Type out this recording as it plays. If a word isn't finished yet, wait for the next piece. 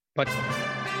But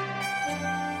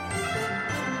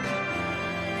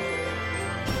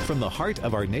from the heart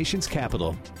of our nation's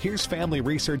capital, here's Family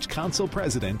Research Council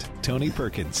President Tony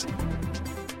Perkins.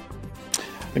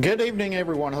 Good evening,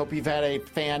 everyone. Hope you've had a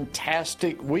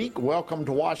fantastic week. Welcome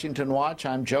to Washington Watch.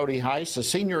 I'm Jody Heiss, a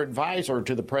senior advisor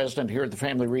to the president here at the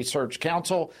Family Research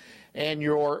Council and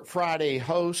your Friday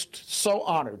host. So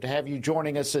honored to have you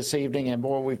joining us this evening. And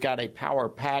boy, we've got a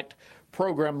power-packed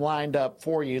program lined up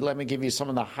for you. Let me give you some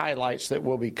of the highlights that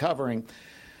we'll be covering.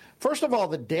 First of all,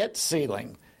 the debt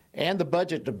ceiling and the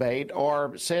budget debate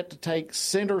are set to take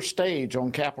center stage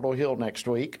on Capitol Hill next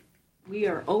week. We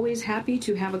are always happy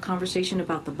to have a conversation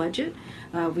about the budget.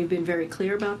 We've been very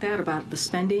clear about that, about the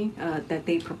spending that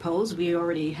they propose. We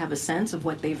already have a sense of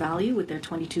what they value with their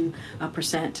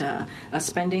 22%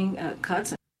 spending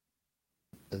cuts.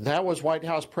 That was White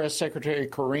House Press Secretary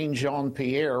Karine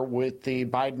Jean-Pierre with the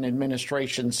Biden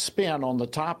administration's spin on the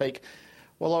topic.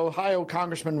 Well, Ohio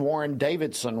Congressman Warren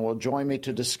Davidson will join me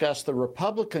to discuss the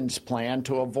Republicans' plan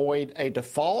to avoid a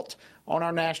default on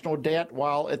our national debt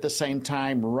while at the same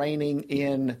time reining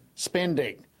in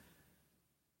spending.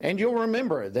 And you'll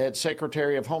remember that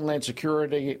Secretary of Homeland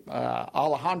Security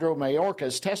Alejandro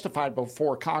Mayorkas testified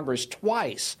before Congress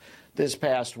twice this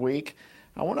past week.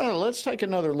 Let's take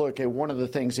another look at one of the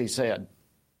things he said.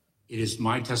 It is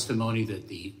my testimony that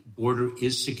the border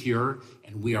is secure,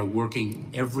 and we are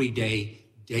working every day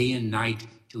and night,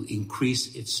 to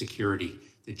increase its security.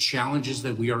 The challenges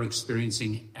that we are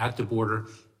experiencing at the border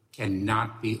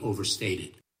cannot be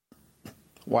overstated.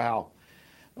 Wow.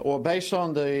 Well, based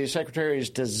on the Secretary's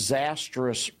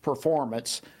disastrous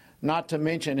performance, not to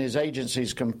mention his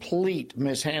agency's complete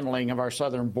mishandling of our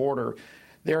southern border,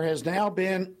 there has now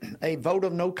been a vote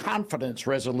of no confidence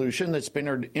resolution that's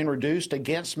been introduced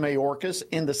against Mayorkas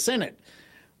in the Senate.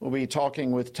 We'll be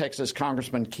talking with Texas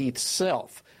Congressman Keith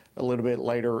Self a little bit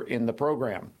later in the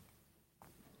program.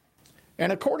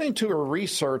 And according to a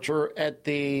researcher at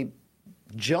the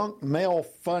junk mail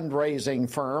fundraising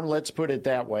firm, let's put it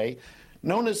that way,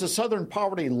 known as the Southern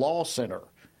Poverty Law Center,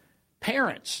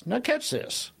 parents, now catch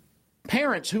this,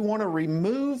 parents who want to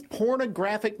remove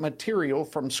pornographic material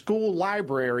from school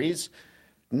libraries,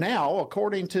 now,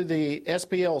 according to the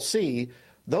SPLC,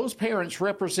 those parents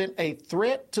represent a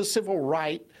threat to civil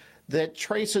rights that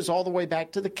traces all the way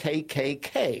back to the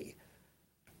KKK.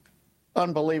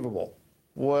 Unbelievable.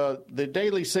 Well, the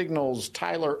Daily Signal's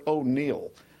Tyler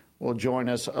O'Neill will join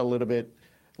us a little bit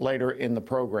later in the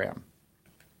program.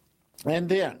 And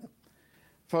then,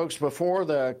 folks, before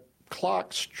the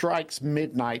clock strikes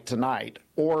midnight tonight,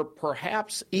 or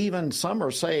perhaps even some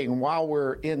are saying while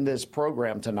we're in this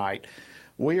program tonight,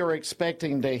 we are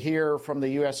expecting to hear from the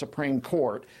U.S. Supreme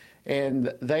Court,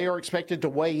 and they are expected to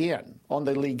weigh in on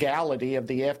the legality of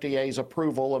the FDA's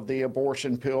approval of the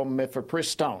abortion pill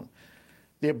mifepristone.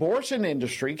 The abortion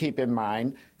industry, keep in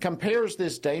mind, compares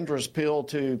this dangerous pill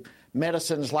to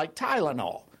medicines like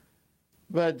Tylenol.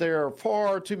 But there are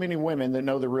far too many women that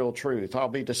know the real truth. I'll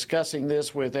be discussing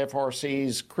this with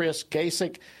FRC's Chris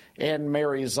Gacek and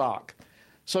Mary Szoch.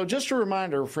 So just a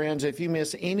reminder, friends, if you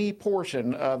miss any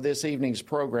portion of this evening's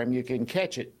program, you can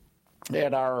catch it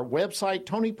at our website,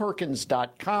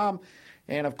 tonyperkins.com.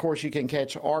 And, of course, you can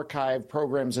catch archive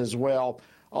programs as well,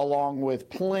 along with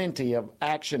plenty of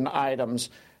action items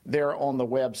there on the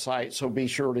website. So be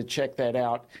sure to check that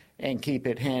out and keep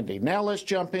it handy. Now let's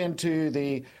jump into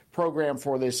the program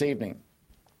for this evening.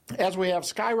 As we have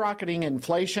skyrocketing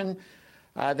inflation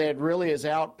that really is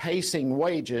outpacing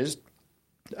wages,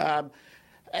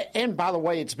 and by the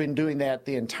way, it's been doing that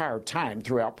the entire time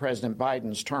throughout President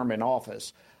Biden's term in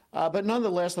office. But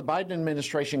nonetheless, the Biden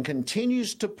administration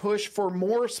continues to push for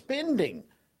more spending.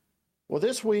 Well,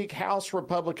 this week, House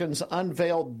Republicans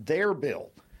unveiled their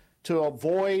bill to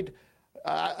avoid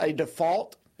a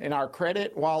default in our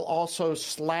credit while also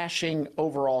slashing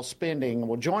overall spending.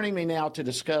 Well, joining me now to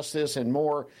discuss this and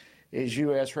more is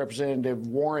U.S. Representative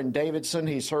Warren Davidson.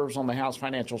 He serves on the House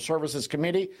Financial Services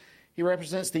Committee. He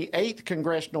represents the 8th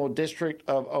Congressional District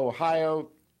of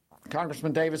Ohio.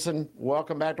 Congressman Davidson,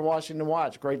 welcome back to Washington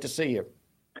Watch. Great to see you.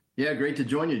 Yeah, great to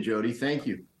join you, Jody. Thank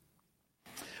you.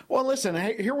 Well, listen,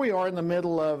 here we are in the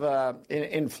middle of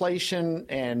inflation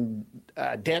and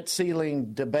debt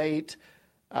ceiling debate.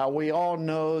 We all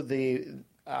know the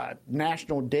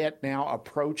national debt now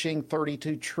approaching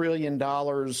 $32 trillion.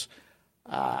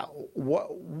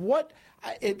 What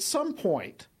at some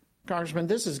point, Congressman,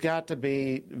 this has got to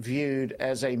be viewed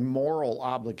as a moral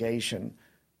obligation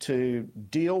to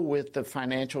deal with the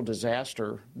financial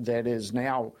disaster that is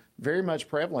now very much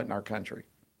prevalent in our country.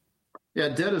 Yeah,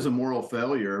 debt is a moral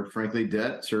failure. Frankly,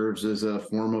 debt serves as a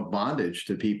form of bondage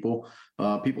to people.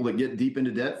 People that get deep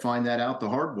into debt find that out the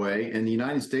hard way, and the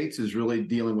United States is really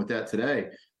dealing with that today.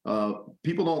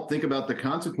 People don't think about the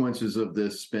consequences of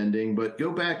this spending, but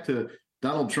go back to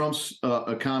Donald Trump's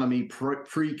economy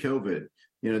pre-COVID.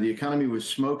 The economy was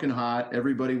smoking hot.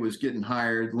 Everybody was getting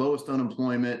hired, lowest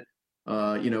unemployment,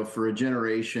 for a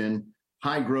generation,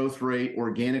 high growth rate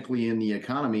organically in the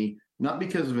economy, not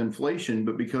because of inflation,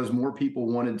 but because more people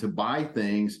wanted to buy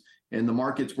things and the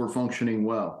markets were functioning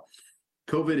well.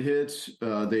 COVID hits,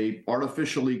 they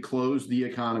artificially closed the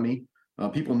economy.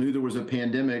 People knew there was a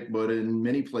pandemic, but in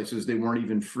many places they weren't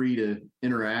even free to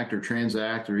interact or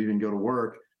transact or even go to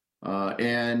work.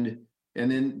 And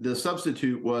then the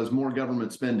substitute was more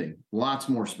government spending, lots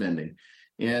more spending.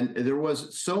 And there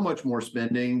was so much more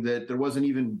spending that there wasn't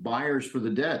even buyers for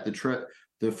the debt.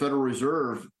 The Federal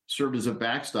Reserve served as a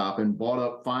backstop and bought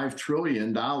up $5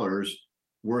 trillion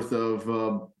worth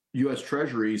of U.S.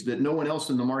 treasuries that no one else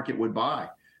in the market would buy.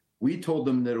 We told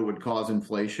them that it would cause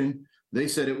inflation. They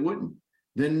said it wouldn't.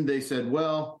 Then they said,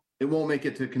 well, it won't make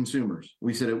it to consumers.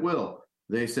 We said it will.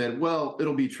 They said, well,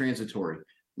 it'll be transitory.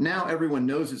 Now everyone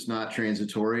knows it's not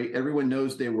transitory. Everyone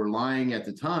knows they were lying at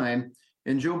the time.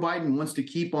 And Joe Biden wants to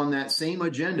keep on that same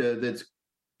agenda that's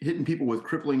hitting people with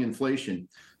crippling inflation.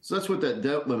 So that's what that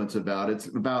debt limit's about. It's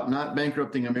about not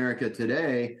bankrupting America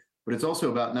today, but it's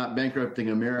also about not bankrupting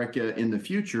America in the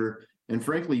future and,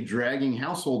 frankly, dragging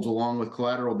households along with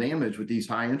collateral damage with these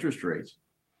high interest rates.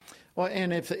 Well,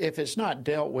 and if it's not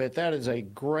dealt with, that is a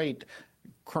great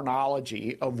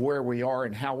chronology of where we are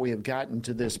and how we have gotten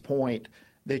to this point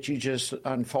that you just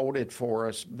unfolded for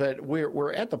us. But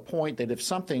we're at the point that if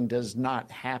something does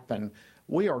not happen,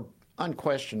 we are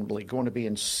unquestionably going to be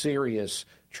in serious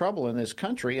trouble in this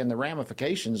country, and the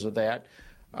ramifications of that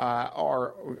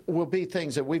will be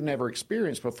things that we've never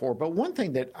experienced before. But one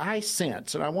thing that I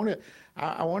sense, and I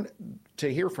want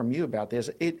to hear from you about this,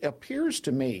 it appears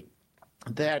to me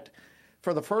that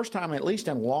for the first time, at least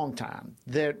in a long time,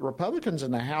 that Republicans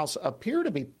in the House appear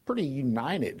to be pretty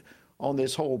united on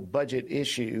this whole budget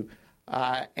issue,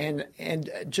 and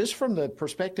just from the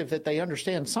perspective that they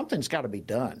understand something's got to be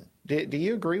done. Do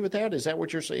you agree with that? Is that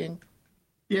what you're seeing?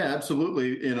 Yeah,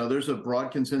 absolutely. There's a broad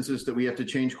consensus that we have to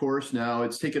change course. Now,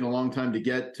 it's taken a long time to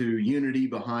get to unity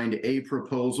behind a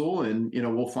proposal, and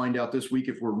we'll find out this week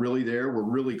if we're really there. We're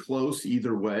really close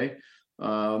either way.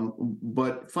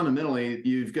 But fundamentally,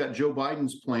 you've got Joe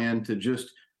Biden's plan to just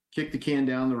kick the can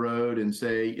down the road and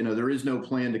say, there is no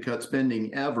plan to cut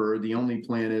spending ever. The only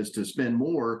plan is to spend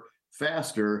more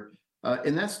faster.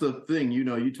 And that's the thing,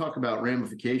 you talk about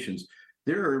ramifications.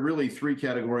 There are really three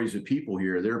categories of people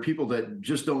here. There are people that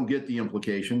just don't get the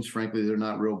implications. Frankly, they're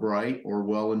not real bright or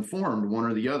well informed, one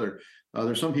or the other.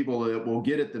 There's some people that will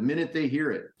get it the minute they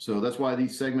hear it. So that's why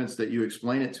these segments that you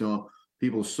explain it to them,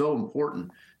 people, are so important.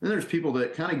 And there's people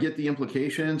that kind of get the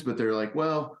implications, but they're like,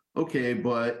 well, okay,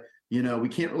 but we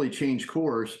can't really change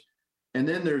course. And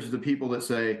then there's the people that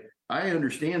say, I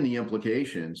understand the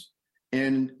implications.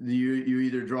 And you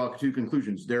either draw two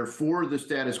conclusions. They're for the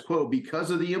status quo because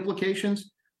of the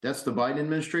implications. That's the Biden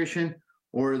administration.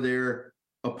 Or they're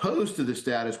opposed to the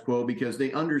status quo because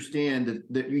they understand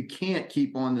that we can't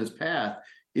keep on this path.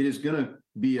 It is going to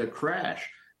be a crash.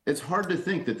 It's hard to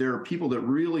think that there are people that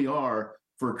really are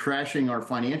for crashing our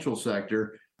financial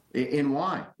sector. And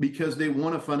why? Because they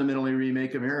want to fundamentally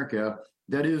remake America.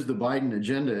 That is the Biden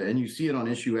agenda. And you see it on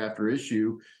issue after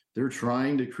issue. They're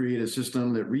trying to create a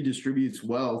system that redistributes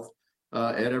wealth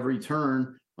at every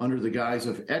turn under the guise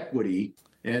of equity.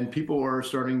 And people are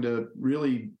starting to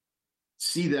really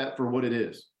see that for what it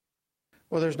is.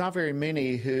 Well, there's not very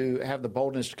many who have the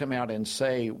boldness to come out and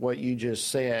say what you just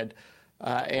said.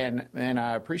 And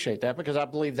I appreciate that, because I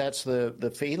believe that's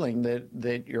the feeling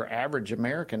that your average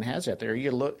American has out there. You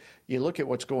look at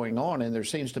what's going on, and there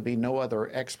seems to be no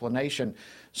other explanation.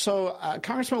 So,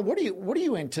 Congressman, what do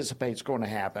you anticipate is going to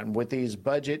happen with these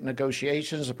budget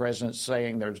negotiations? The president's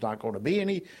saying there's not going to be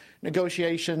any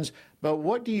negotiations, but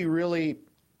what do you really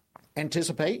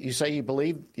anticipate? You say you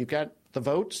believe you've got the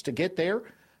votes to get there.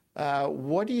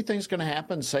 What do you think is going to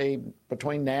happen, say,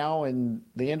 between now and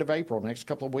the end of April, next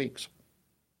couple of weeks?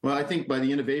 Well, I think by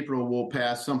the end of April, we'll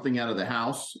pass something out of the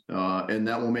House, and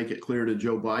that will make it clear to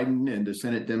Joe Biden and to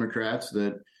Senate Democrats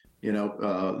that,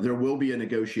 there will be a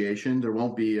negotiation. There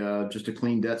won't be just a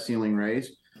clean debt ceiling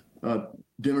raise.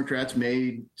 Democrats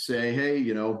may say, hey,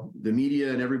 the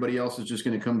media and everybody else is just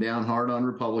going to come down hard on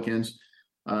Republicans.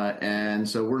 And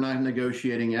so we're not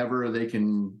negotiating ever. They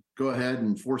can go ahead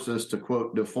and force us to,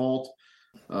 quote, default.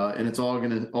 And it's all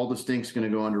the stink's going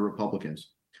to go under Republicans.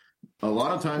 A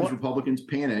lot of times Republicans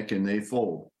panic and they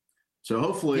fold. So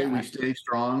hopefully we stay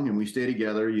strong and we stay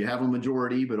together. You have a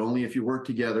majority, but only if you work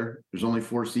together. There's only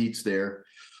 4 seats there.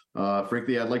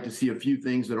 Frankly, I'd like to see a few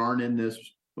things that aren't in this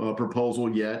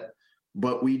proposal yet,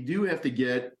 but we do have to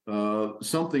get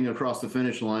something across the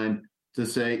finish line to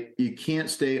say you can't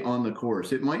stay on the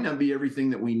course. It might not be everything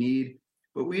that we need,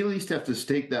 but we at least have to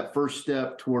take that first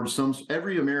step towards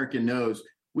every American knows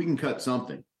we can cut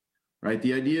something, right?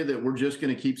 The idea that we're just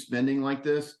going to keep spending like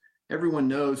this, everyone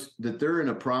knows that they're in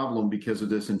a problem because of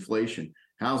this inflation.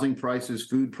 Housing prices,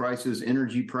 food prices,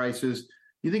 energy prices.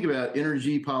 You think about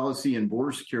energy policy and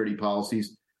border security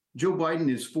policies. Joe Biden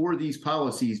is for these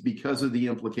policies because of the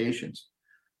implications.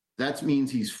 That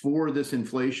means he's for this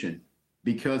inflation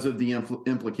because of the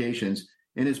implications.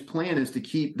 And his plan is to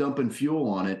keep dumping fuel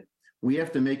on it. We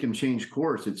have to make him change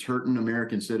course. It's hurting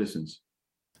American citizens.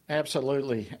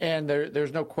 Absolutely. And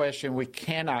there's no question we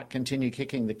cannot continue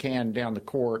kicking the can down the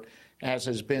court, as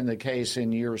has been the case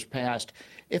in years past.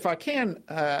 If I can,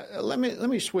 let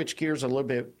me switch gears a little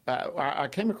bit. I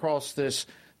came across this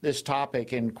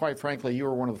topic, and quite frankly, you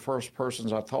were one of the first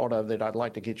persons I thought of that I'd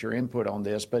like to get your input on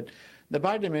this. But the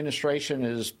Biden administration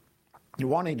is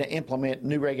wanting to implement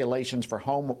new regulations for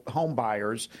home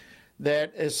buyers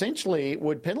that essentially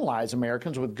would penalize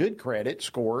Americans with good credit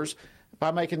scores by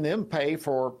making them pay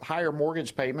for higher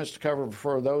mortgage payments to cover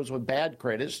for those with bad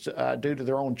credits due to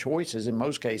their own choices in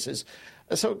most cases.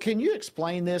 So can you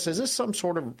explain this? Is this some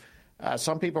sort of,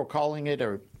 some people are calling it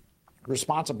a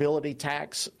responsibility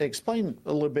tax? Explain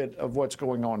a little bit of what's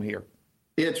going on here.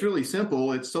 It's really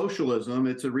simple. It's socialism.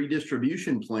 It's a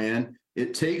redistribution plan.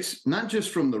 It takes not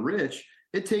just from the rich,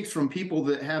 it takes from people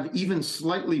that have even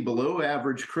slightly below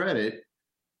average credit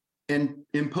and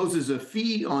imposes a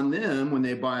fee on them when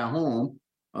they buy a home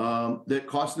that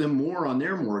costs them more on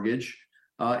their mortgage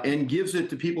and gives it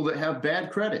to people that have bad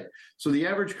credit. So the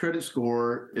average credit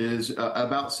score is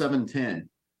about 710.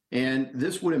 And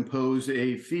this would impose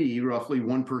a fee, roughly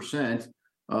 1%,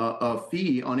 a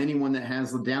fee on anyone that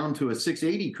has down to a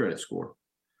 680 credit score.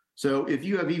 So if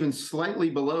you have even slightly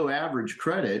below average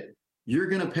credit, you're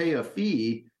going to pay a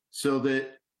fee so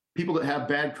that people that have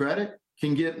bad credit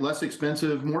can get less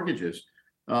expensive mortgages.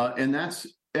 And that's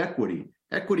equity.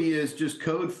 Equity is just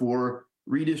code for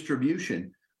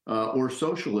redistribution or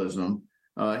socialism.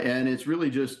 And it's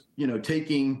really just,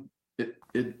 taking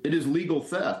it is legal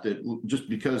theft just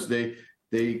because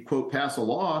they quote pass a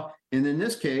law. And in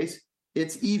this case,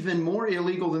 it's even more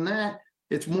illegal than that.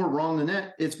 It's more wrong than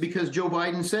that. It's because Joe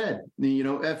Biden said,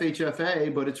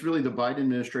 FHFA, but it's really the Biden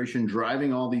administration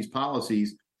driving all these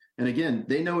policies. And again,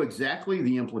 they know exactly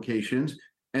the implications,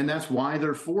 and that's why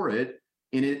they're for it.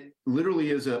 And it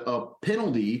literally is a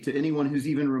penalty to anyone who's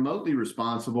even remotely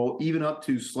responsible, even up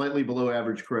to slightly below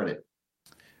average credit.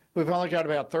 We've only got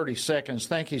about 30 seconds.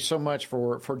 Thank you so much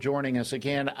for joining us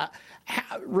again.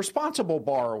 Responsible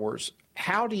borrowers,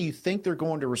 how do you think they're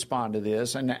going to respond to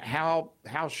this, and how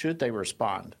should they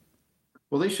respond?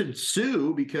 Well, they should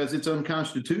sue because it's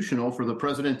unconstitutional for the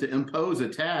president to impose a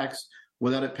tax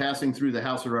without it passing through the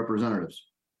House of Representatives.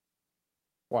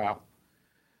 Wow.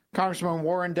 Congressman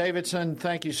Warren Davidson,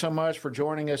 thank you so much for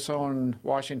joining us on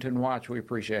Washington Watch. We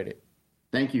appreciate it.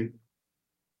 Thank you.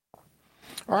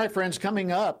 All right, friends,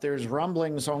 coming up, there's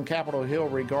rumblings on Capitol Hill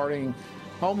regarding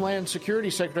Homeland Security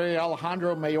Secretary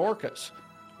Alejandro Mayorkas,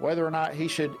 whether or not he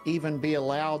should even be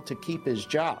allowed to keep his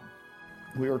job.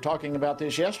 We were talking about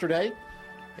this yesterday,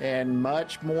 and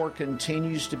much more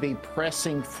continues to be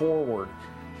pressing forward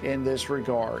in this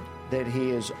regard, that he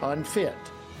is unfit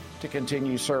to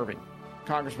continue serving.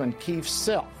 Congressman Keith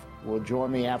Self will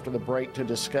join me after the break to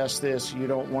discuss this. You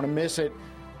don't want to miss it.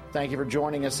 Thank you for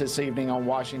joining us this evening on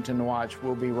Washington Watch.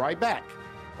 We'll be right back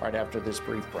right after this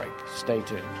brief break. Stay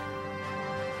tuned.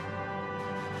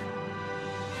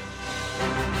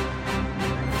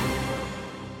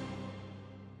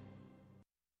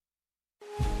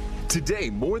 Today,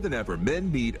 more than ever,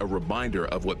 men need a reminder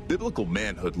of what biblical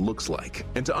manhood looks like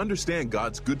and to understand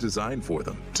God's good design for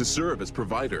them, to serve as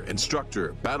provider,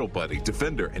 instructor, battle buddy,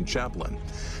 defender, and chaplain.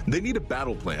 They need a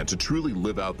battle plan to truly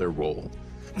live out their role.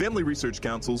 Family Research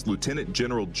Council's Lieutenant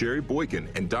General Jerry Boykin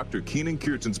and Dr. Keenan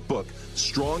Kierton's book,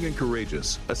 Strong and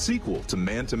Courageous, a sequel to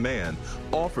Man,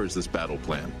 offers this battle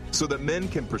plan so that men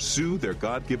can pursue their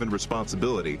God-given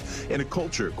responsibility in a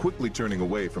culture quickly turning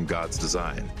away from God's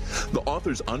design. The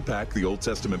authors unpack the Old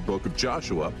Testament book of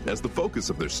Joshua as the focus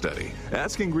of their study,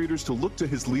 asking readers to look to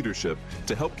his leadership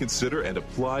to help consider and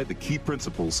apply the key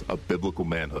principles of biblical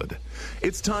manhood.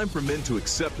 It's time for men to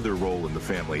accept their role in the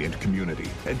family and community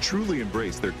and truly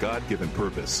embrace their God-given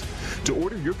purpose. To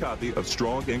order your copy of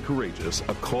Strong and Courageous,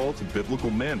 A Call to Biblical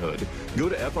Manhood, go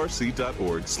to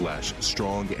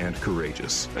frc.org/strong and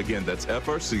courageous. Again, that's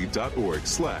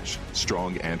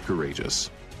frc.org/strong and courageous.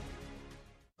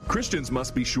 Christians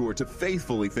must be sure to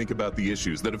faithfully think about the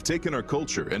issues that have taken our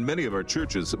culture and many of our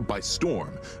churches by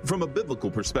storm from a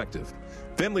biblical perspective.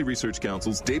 Family Research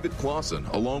Council's David Clausen,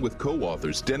 along with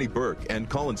co-authors Denny Burke and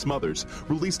Colin Smothers,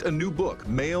 released a new book,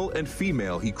 Male and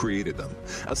Female, He Created Them,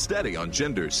 a study on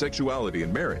gender, sexuality,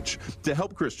 and marriage to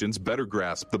help Christians better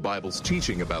grasp the Bible's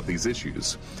teaching about these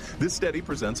issues. This study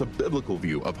presents a biblical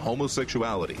view of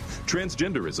homosexuality,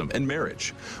 transgenderism, and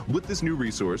marriage. With this new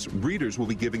resource, readers will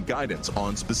be given guidance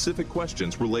on specific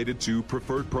questions related to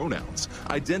preferred pronouns,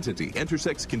 identity,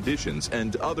 intersex conditions,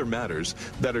 and other matters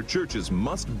that our churches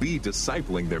must be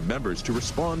discipling their members to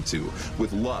respond to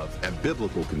with love and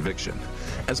biblical conviction.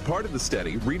 As part of the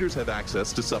study, readers have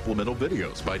access to supplemental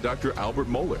videos by Dr. Albert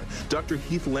Mohler, Dr.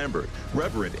 Heath Lambert,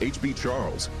 Reverend H.B.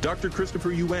 Charles, Dr.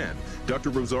 Christopher Yuan, Dr.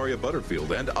 Rosaria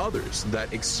Butterfield, and others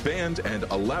that expand and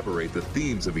elaborate the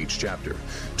themes of each chapter.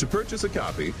 To purchase a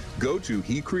copy, go to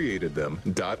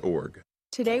HeCreatedThem.org.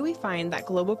 Today we find that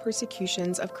global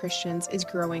persecutions of Christians is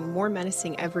growing more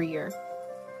menacing every year.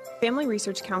 Family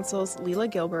Research Council's Leila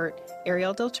Gilbert,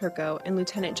 Ariel Del Turco, and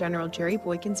Lieutenant General Jerry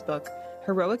Boykin's book,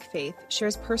 Heroic Faith,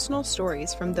 shares personal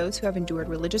stories from those who have endured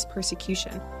religious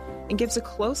persecution and gives a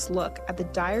close look at the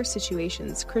dire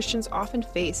situations Christians often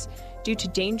face due to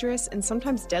dangerous and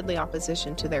sometimes deadly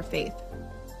opposition to their faith.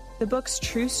 The book's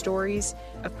true stories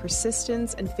of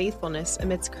persistence and faithfulness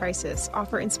amidst crisis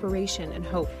offer inspiration and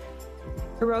hope.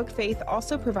 Heroic Faith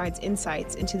also provides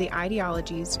insights into the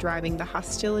ideologies driving the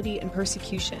hostility and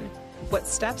persecution, what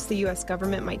steps the U.S.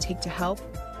 government might take to help,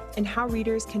 and how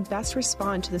readers can best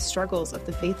respond to the struggles of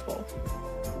the faithful.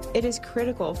 It is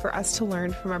critical for us to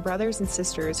learn from our brothers and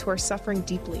sisters who are suffering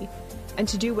deeply and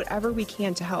to do whatever we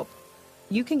can to help.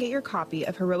 You can get your copy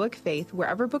of Heroic Faith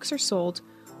wherever books are sold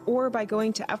or by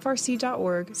going to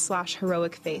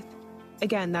frc.org/heroicfaith.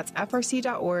 Again, that's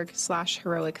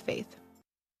frc.org/heroicfaith.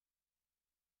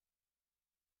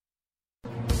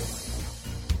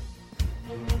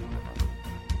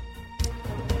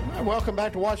 Welcome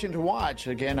back to Washington Watch.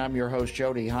 Again, I'm your host,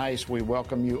 Jody Heiss. We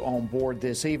welcome you on board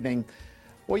this evening.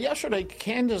 Well, yesterday,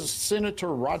 Kansas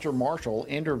Senator Roger Marshall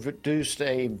introduced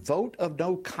a vote of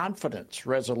no confidence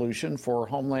resolution for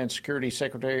Homeland Security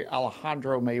Secretary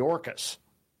Alejandro Mayorkas.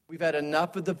 We've had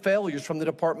enough of the failures from the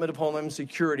Department of Homeland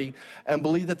Security and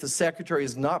believe that the Secretary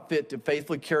is not fit to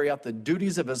faithfully carry out the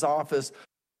duties of his office.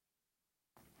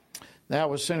 That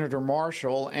was Senator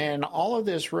Marshall, and all of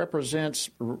this represents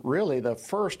really the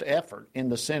first effort in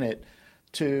the Senate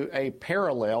to a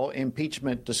parallel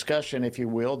impeachment discussion, if you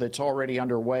will, that's already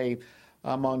underway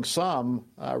among some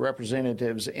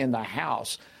representatives in the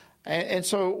House. And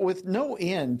so with no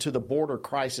end to the border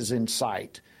crisis in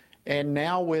sight, and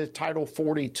now with Title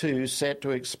 42 set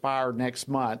to expire next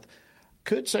month,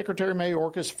 could Secretary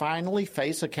Mayorkas finally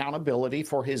face accountability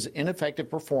for his ineffective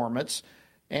performance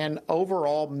and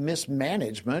overall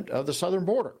mismanagement of the southern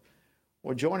border?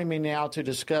 Well, joining me now to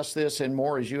discuss this and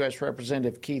more is U.S.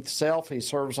 Representative Keith Self. He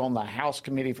serves on the House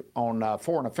Committee on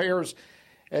Foreign Affairs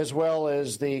as well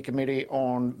as the Committee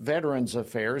on Veterans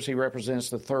Affairs. He represents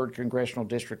the 3rd Congressional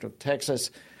District of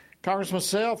Texas. Congressman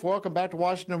Self, welcome back to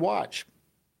Washington Watch.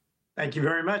 Thank you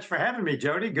very much for having me,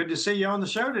 Jody. Good to see you on the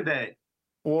show today.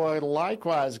 Well,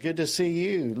 likewise, good to see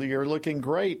you. You're looking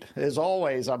great, as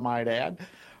always, I might add.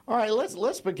 All right,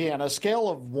 let's begin. A scale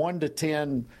of 1 to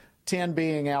 10, 10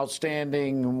 being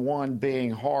outstanding, 1 being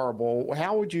horrible.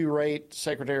 How would you rate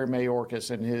Secretary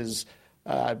Mayorkas and his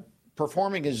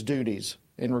performing his duties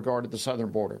in regard to the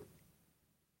southern border?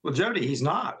 Well, Jody, he's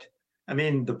not. I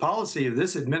mean, the policy of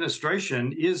this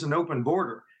administration is an open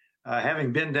border.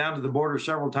 Having been down to the border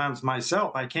several times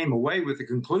myself, I came away with the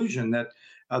conclusion that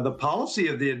the policy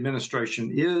of the administration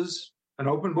is an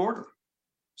open border.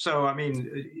 So, I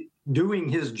mean, doing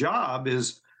his job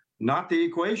is not the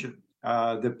equation.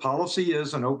 The policy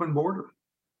is an open border.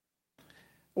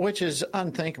 Which is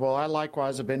unthinkable. I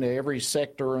likewise have been to every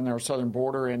sector in our southern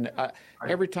border, and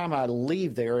every time I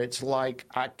leave there, it's like,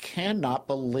 I cannot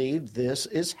believe this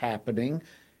is happening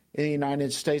in the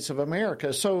United States of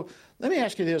America. So let me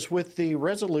ask you this. With the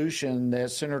resolution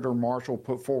that Senator Marshall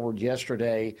put forward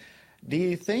yesterday, do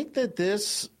you think that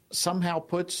this somehow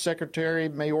puts Secretary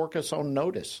Mayorkas on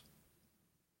notice?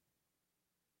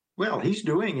 Well, he's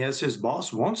doing as his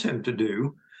boss wants him to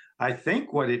do. I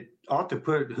think who it ought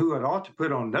to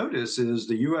put on notice is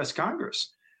the U.S.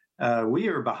 Congress. We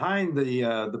are behind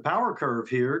the power curve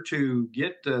here to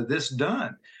get this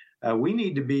done. We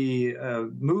need to be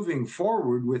moving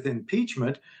forward with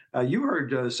impeachment. You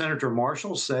heard Senator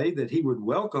Marshall say that he would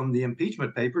welcome the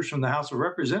impeachment papers from the House of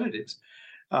Representatives.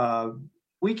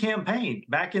 We campaigned.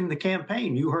 Back in the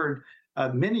campaign, you heard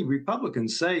many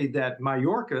Republicans say that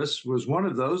Mayorkas was one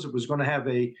of those that was going to have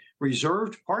a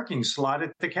reserved parking slot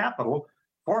at the Capitol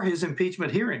for his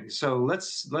impeachment hearings. So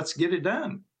let's get it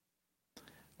done.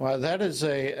 Well, that is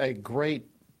a great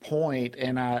point,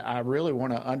 and I really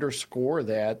want to underscore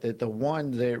that the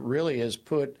one that really is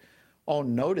put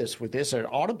on notice with this, it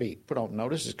ought to be put on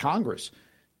notice, is Congress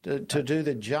to do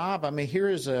the job. I mean, here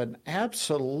is an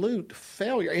absolute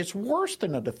failure. It's worse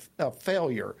than a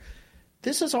failure.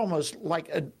 This is almost like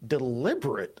a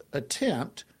deliberate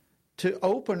attempt to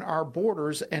open our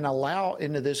borders and allow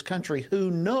into this country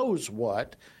who knows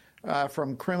what,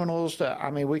 from criminals to,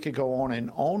 I mean, we could go on and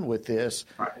on with this.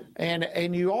 Right.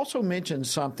 And you also mentioned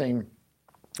something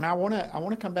I want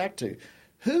to come back to.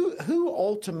 Who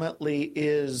ultimately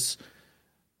is,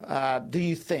 do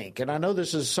you think, and I know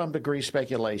this is some degree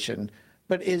speculation,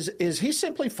 but is he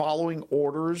simply following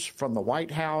orders from the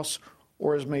White House,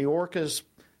 or is Mayorkas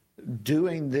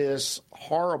doing this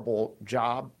horrible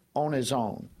job on his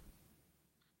own?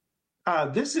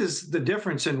 This is the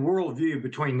difference in worldview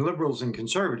between liberals and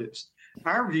conservatives.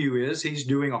 Our view is he's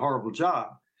doing a horrible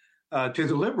job. To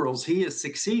the liberals, he is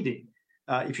succeeding.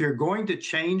 If you're going to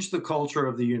change the culture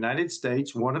of the United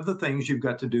States, one of the things you've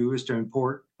got to do is to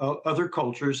import other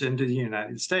cultures into the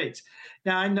United States.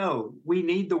 Now, I know we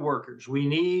need the workers. We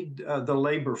need the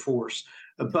labor force.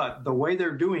 But the way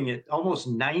they're doing it, almost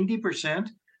 90%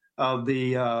 of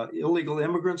the illegal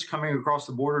immigrants coming across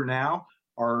the border now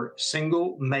are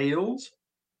single males.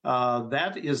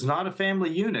 That is not a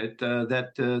family unit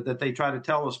that they try to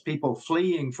tell us people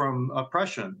fleeing from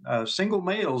oppression. Single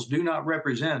males do not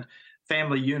represent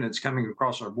family units coming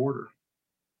across our border.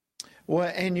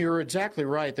 Well, and you're exactly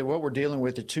right that what we're dealing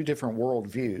with are two different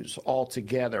worldviews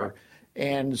altogether.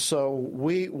 And so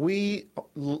we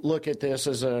look at this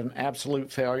as an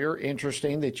absolute failure.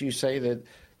 Interesting that you say that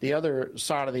the other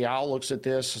side of the aisle looks at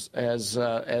this as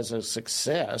a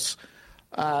success.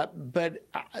 But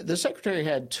the Secretary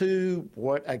had two,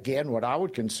 what I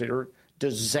would consider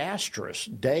disastrous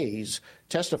days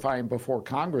testifying before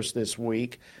Congress this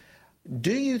week.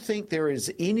 Do you think there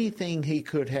is anything he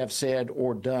could have said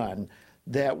or done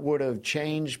that would have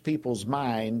changed people's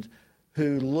mind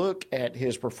who look at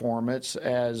his performance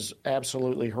as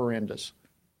absolutely horrendous?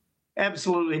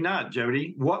 Absolutely not,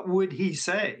 Jody. What would he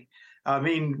say? I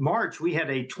mean, March, we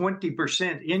had a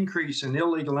 20% increase in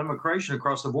illegal immigration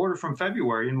across the border from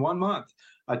February in 1 month,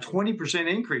 a 20%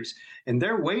 increase. And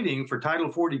they're waiting for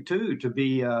Title 42 to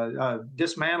be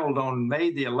dismantled on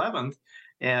May the 11th.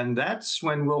 And that's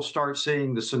when we'll start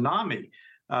seeing the tsunami,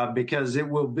 because it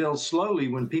will build slowly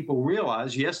when people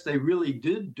realize, yes, they really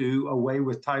did do away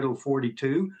with Title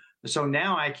 42. So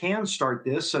now I can start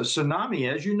this. So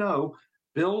tsunami, as you know,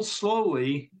 builds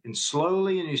slowly, and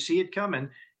you see it coming,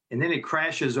 and then it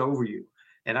crashes over you.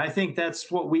 And I think that's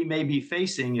what we may be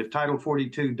facing if Title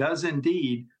 42 does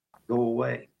indeed go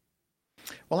away.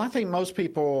 Well, I think most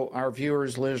people, our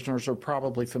viewers, listeners, are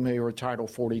probably familiar with Title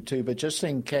 42, but just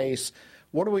in case,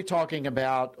 what are we talking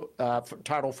about for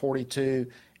Title 42,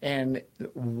 and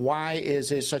why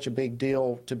is it such a big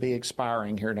deal to be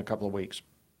expiring here in a couple of weeks?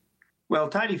 Well,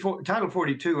 Title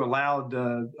 42 allowed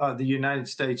the United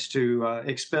States to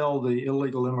expel the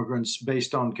illegal immigrants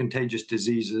based on contagious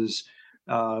diseases.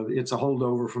 It's a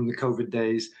holdover from the COVID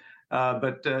days.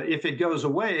 But if it goes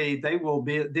away, they will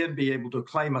then be able to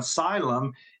claim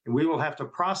asylum, and we will have to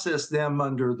process them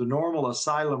under the normal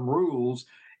asylum rules.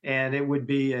 And it would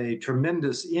be a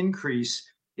tremendous increase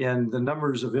in the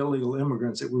numbers of illegal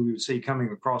immigrants that we would see coming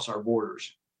across our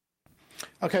borders.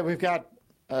 Okay, we've got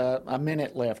a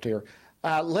minute left here.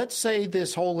 Let's say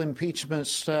this whole impeachment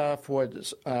stuff, what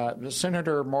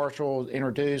Senator Marshall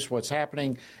introduced, what's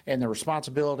happening, and the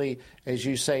responsibility, as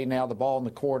you say now, the ball in the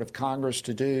court of Congress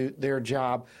to do their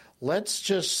job. Let's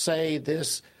just say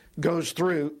this goes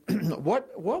through.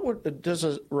 What does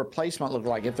a replacement look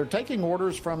like? If they're taking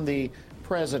orders from the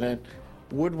president,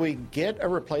 would we get a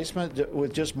replacement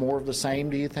with just more of the same,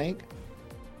 do you think?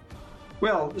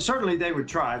 Well, certainly they would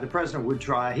try. The president would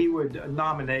try. He would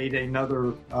nominate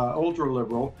another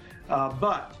ultra-liberal.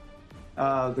 But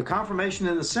the confirmation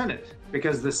in the Senate,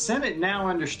 because the Senate now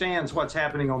understands what's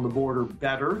happening on the border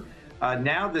better.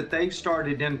 Now that they've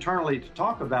started internally to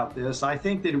talk about this, I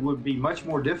think that it would be much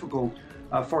more difficult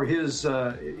for his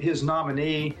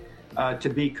nominee to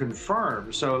be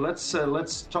confirmed. So let's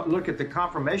look at the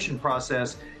confirmation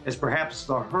process as perhaps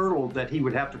the hurdle that he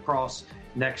would have to cross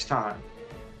next time.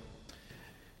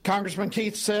 Congressman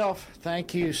Keith Self,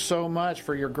 thank you so much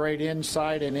for your great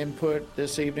insight and input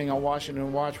this evening on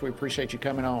Washington Watch. We appreciate you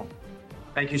coming on.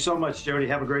 Thank you so much, Jody.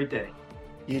 Have a great day.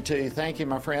 You too. Thank you,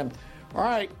 my friend. All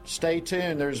right, stay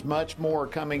tuned. There's much more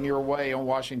coming your way on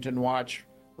Washington Watch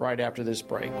right after this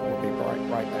break. We'll be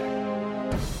right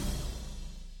back.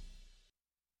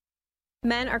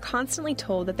 Men are constantly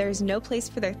told that there is no place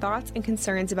for their thoughts and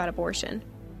concerns about abortion.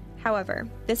 However,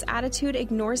 this attitude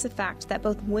ignores the fact that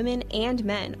both women and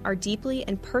men are deeply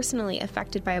and personally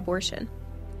affected by abortion.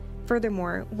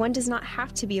 Furthermore, one does not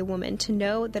have to be a woman to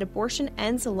know that abortion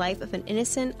ends the life of an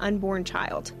innocent, unborn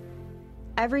child.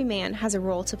 Every man has a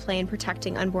role to play in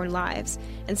protecting unborn lives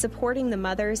and supporting the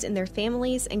mothers in their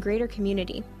families and greater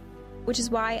community, which is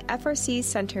why FRC's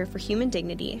Center for Human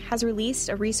Dignity has released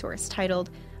a resource titled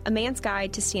A Man's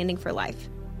Guide to Standing for Life.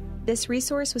 This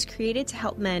resource was created to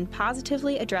help men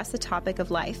positively address the topic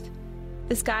of life.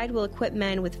 This guide will equip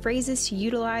men with phrases to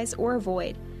utilize or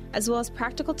avoid, as well as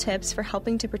practical tips for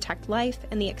helping to protect life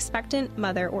and the expectant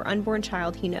mother or unborn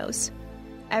child he knows.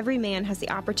 Every man has the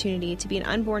opportunity to be an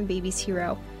unborn baby's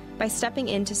hero by stepping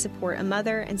in to support a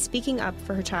mother and speaking up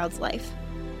for her child's life.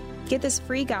 Get this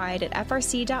free guide at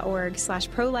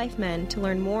frc.org/prolifemen to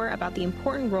learn more about the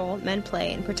important role men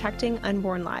play in protecting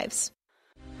unborn lives.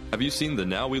 Have you seen the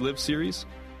Now We Live series?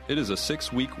 It is a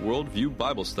 6-week worldview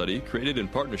Bible study created in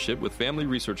partnership with Family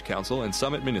Research Council and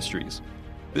Summit Ministries.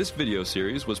 This video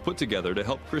series was put together to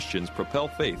help Christians propel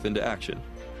faith into action.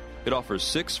 It offers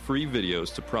 6 free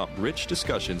videos to prompt rich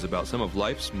discussions about some of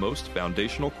life's most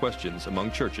foundational questions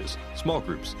among churches, small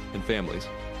groups, and families.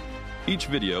 Each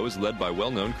video is led by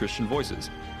well-known Christian voices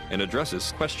and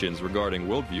addresses questions regarding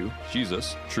worldview,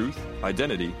 Jesus, truth,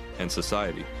 identity, and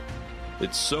society.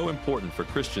 It's so important for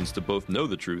Christians to both know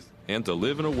the truth and to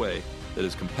live in a way that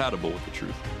is compatible with the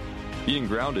truth. Being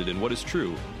grounded in what is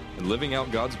true and living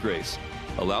out God's grace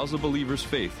allows a believer's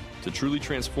faith to truly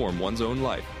transform one's own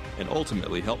life and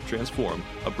ultimately help transform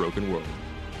a broken world.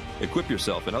 Equip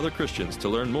yourself and other Christians to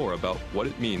learn more about what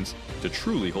it means to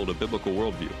truly hold a biblical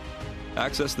worldview.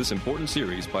 Access this important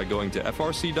series by going to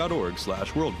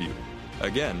frc.org/worldview.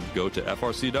 Again, go to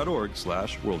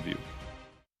frc.org/worldview.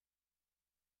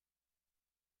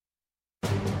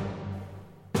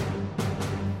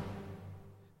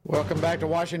 Welcome back to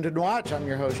Washington Watch. I'm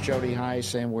your host, Jody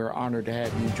Heiss, and we're honored to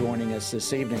have you joining us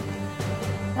this evening.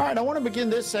 All right, I want to begin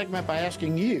this segment by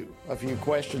asking you a few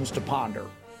questions to ponder.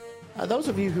 Those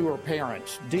of you who are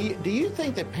parents, do you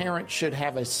think that parents should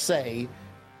have a say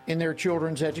in their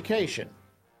children's education?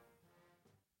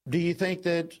 Do you think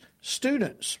that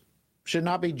students should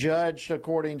not be judged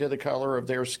according to the color of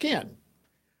their skin?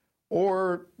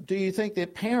 Or do you think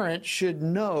that parents should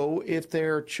know if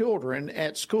their children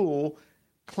at school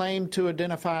claim to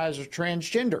identify as a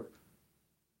transgender?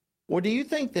 Or do you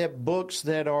think that books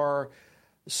that are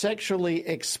sexually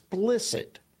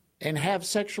explicit and have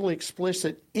sexually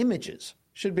explicit images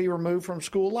should be removed from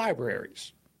school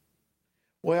libraries?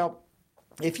 Well,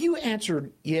 if you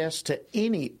answered yes to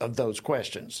any of those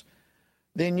questions,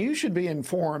 then you should be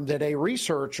informed that a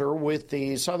researcher with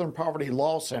the Southern Poverty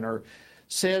Law Center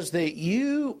says that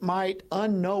you might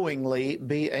unknowingly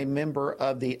be a member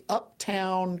of the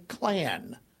Uptown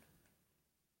Klan.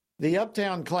 The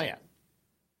Uptown Klan.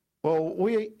 Well,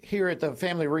 we here at the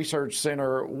Family Research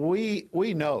Center, we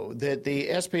know that the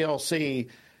SPLC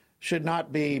should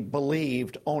not be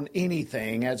believed on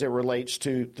anything as it relates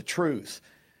to the truth.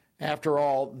 After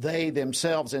all, they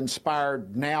themselves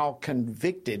inspired now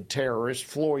convicted terrorist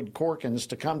Floyd Corkins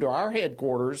to come to our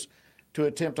headquarters to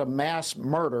attempt a mass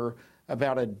murder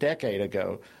about a decade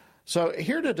ago. So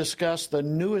here to discuss the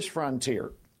newest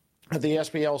frontier of the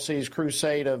SPLC's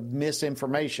crusade of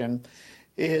misinformation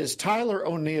is Tyler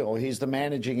O'Neill. He's the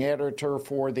managing editor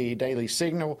for the Daily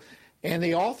Signal and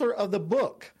the author of the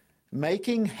book,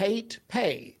 Making Hate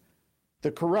Pay,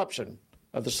 The Corruption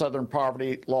of the Southern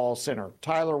Poverty Law Center.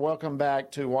 Tyler, welcome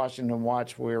back to Washington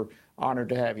Watch. We're honored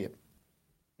to have you.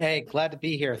 Hey, glad to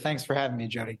be here. Thanks for having me,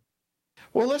 Jody.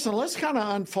 Well, listen, let's kind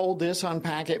of unfold this,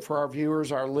 unpack it for our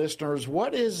viewers, our listeners.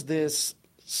 What is this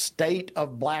State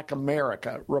of Black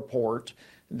America report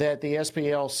that the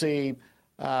SPLC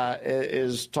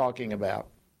is talking about?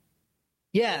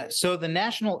 Yeah, so the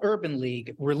National Urban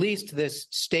League released this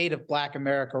State of Black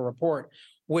America report,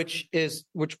 which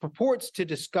purports to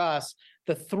discuss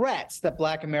the threats that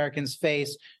Black Americans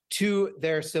face to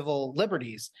their civil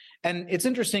liberties. And it's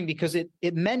interesting because it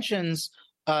mentions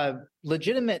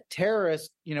legitimate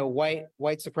terrorist,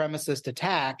 white supremacist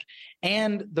attack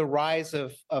and the rise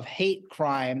of hate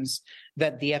crimes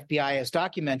that the FBI has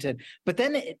documented. But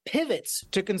then it pivots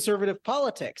to conservative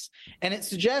politics, and it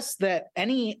suggests that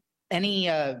any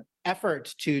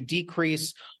effort to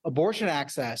decrease abortion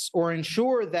access or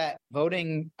ensure that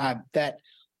voting that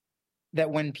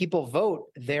when people vote,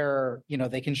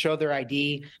 they can show their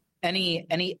ID,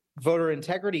 any voter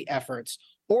integrity efforts,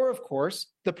 or of course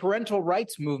the parental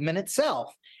rights movement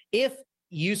itself. If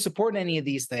you support any of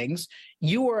these things,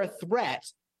 you are a threat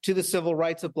to the civil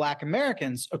rights of Black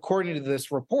Americans, according to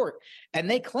this report. And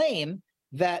they claim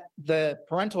that the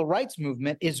parental rights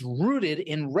movement is rooted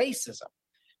in racism,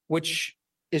 which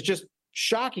is just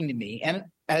shocking to me. And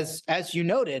as you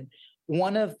noted,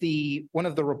 one of the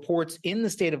reports in the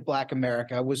state of Black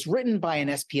America was written by an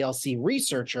SPLC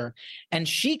researcher, and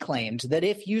she claimed that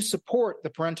if you support the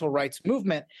parental rights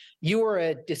movement, you are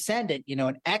a descendant,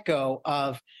 an echo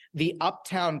of the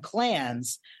uptown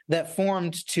Klans that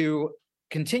formed to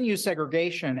continue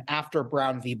segregation after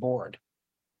Brown v. Board.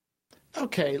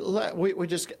 Okay,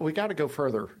 we got to go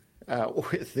further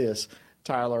with this,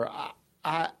 Tyler.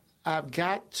 I've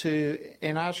got to,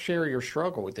 and I share your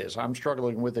struggle with this. I'm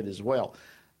struggling with it as well.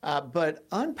 But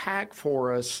unpack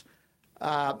for us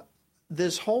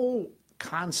this whole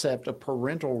concept of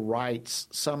parental rights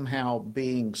somehow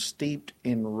being steeped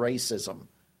in racism.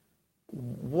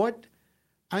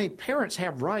 Parents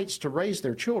have rights to raise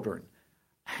their children.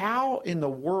 How in the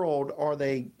world are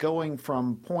they going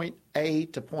from point A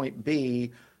to point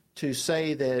B to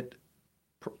say that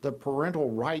the parental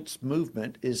rights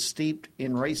movement is steeped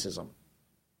in racism?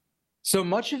 So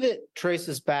much of it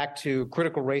traces back to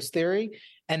critical race theory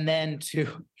and then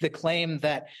to the claim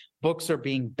that books are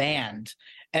being banned.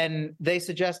 And they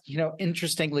suggest,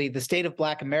 interestingly, the state of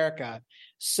Black America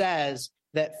says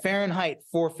that Fahrenheit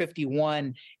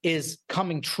 451 is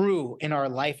coming true in our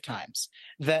lifetimes.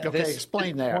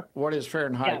 Explain that. What is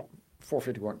Fahrenheit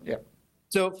 451? Yeah.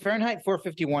 So Fahrenheit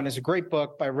 451 is a great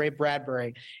book by Ray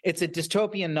Bradbury. It's a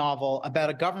dystopian novel about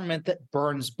a government that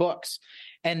burns books.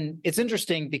 And it's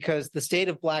interesting because the state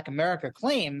of Black America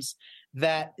claims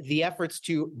that the efforts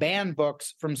to ban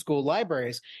books from school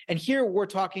libraries, and here we're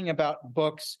talking about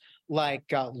books like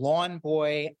Lawn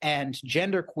Boy and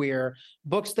Genderqueer,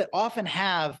 books that often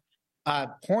have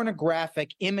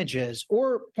pornographic images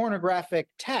or pornographic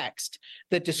text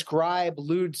that describe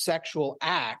lewd sexual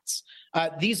acts.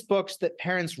 These books that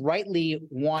parents rightly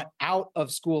want out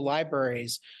of school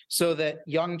libraries so that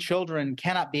young children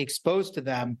cannot be exposed to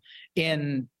them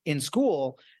in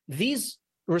school.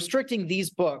 Restricting these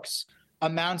books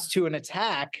amounts to an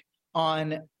attack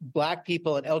on Black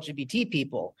people and LGBT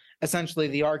people, essentially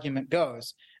the argument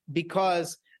goes,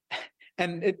 because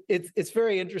and it's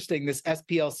very interesting, this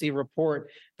SPLC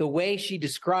report, the way she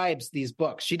describes these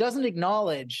books. She doesn't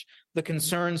acknowledge the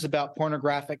concerns about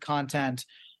pornographic content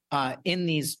in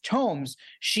these tomes.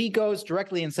 She goes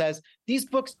directly and says, these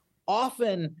books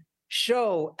often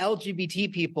show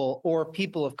LGBT people or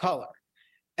people of color.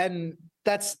 And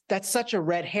that's such a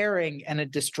red herring and a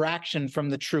distraction from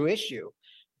the true issue.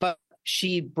 But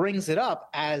she brings it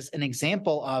up as an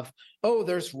example of,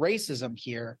 there's racism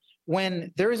here,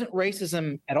 when there isn't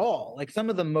racism at all. Like some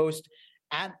of the most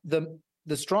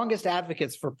the strongest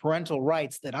advocates for parental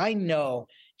rights that I know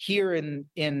here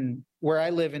in where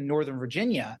I live in Northern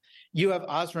Virginia, you have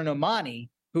Azra Nomani,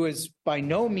 who is by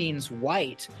no means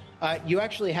white. You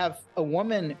actually have a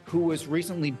woman who was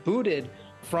recently booted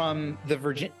from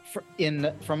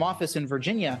from office in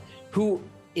Virginia, who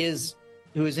is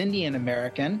Indian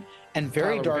American and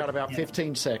very dark. We've got about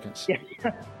 15 seconds.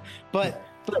 But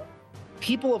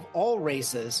people of all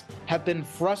races have been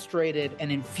frustrated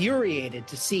and infuriated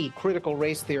to see critical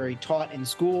race theory taught in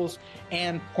schools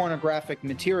and pornographic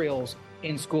materials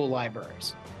in school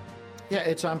libraries. Yeah,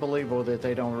 it's unbelievable that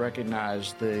they don't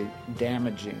recognize the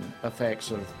damaging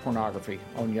effects of pornography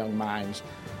on young minds.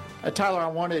 Tyler, I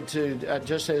wanted to,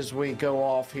 just as we go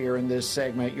off here in this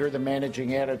segment, you're the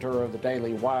managing editor of the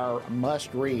Daily Wire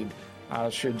must-read,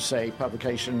 I should say,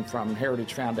 publication from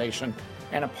Heritage Foundation,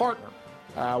 and a partner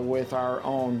with our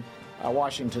own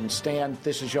Washington stand.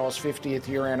 This is y'all's 50th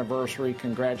year anniversary.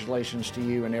 Congratulations to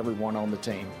you and everyone on the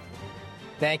team.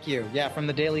 Thank you. Yeah, from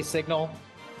the Daily Signal,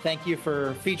 thank you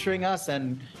for featuring us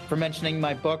and for mentioning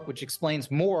my book, which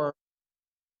explains more.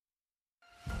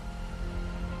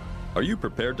 Are you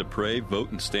prepared to pray,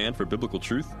 vote, and stand for biblical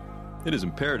truth? It is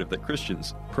imperative that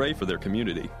Christians pray for their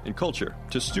community and culture,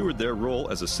 to steward their role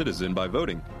as a citizen by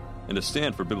voting, and to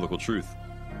stand for biblical truth.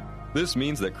 This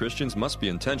means that Christians must be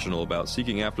intentional about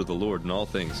seeking after the Lord in all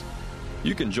things.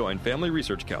 You can join Family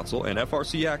Research Council and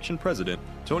FRC Action President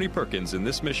Tony Perkins in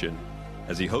this mission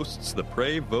as he hosts the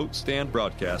Pray, Vote, Stand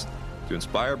broadcast to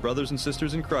inspire brothers and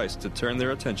sisters in Christ to turn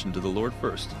their attention to the Lord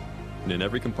first and in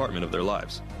every compartment of their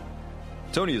lives.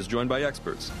 Tony is joined by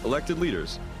experts, elected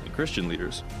leaders, and and Christian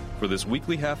leaders for this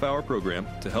weekly half-hour program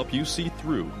to help you see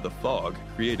through the fog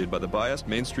created by the biased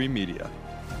mainstream media.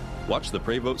 Watch the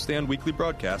Pray Vote Stand weekly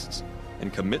broadcasts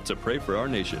and commit to pray for our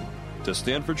nation, to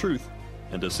stand for truth,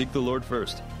 and to seek the Lord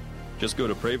first. Just go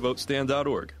to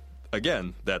PrayVoteStand.org.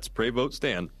 Again, that's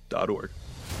PrayVoteStand.org.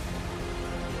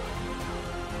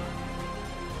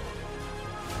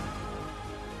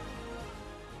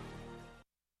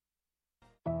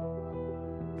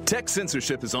 Tech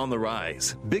censorship is on the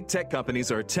rise. Big tech companies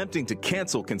are attempting to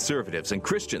cancel conservatives and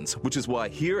Christians, which is why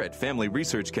here at Family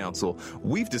Research Council,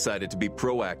 we've decided to be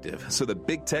proactive so that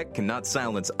big tech cannot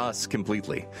silence us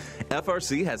completely.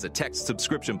 FRC has a text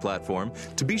subscription platform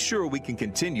to be sure we can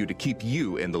continue to keep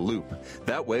you in the loop.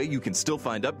 That way, you can still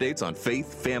find updates on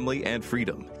faith, family, and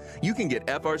freedom. You can get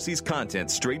FRC's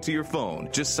content straight to your phone.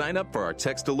 Just sign up for our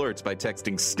text alerts by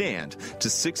texting STAND to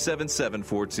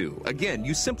 67742. Again,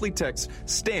 you simply text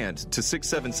STAND to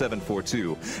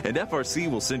 67742, and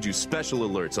FRC will send you special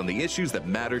alerts on the issues that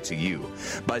matter to you.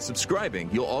 By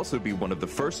subscribing, you'll also be one of the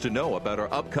first to know about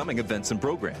our upcoming events and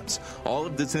programs. All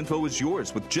of this info is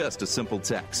yours with just a simple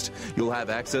text. You'll have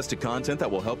access to content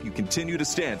that will help you continue to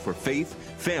stand for faith,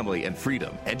 family, and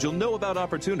freedom, and you'll know about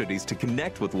opportunities to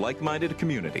connect with like-minded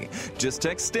community. Just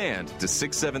text STAND to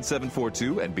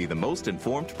 67742 and be the most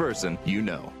informed person you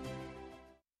know.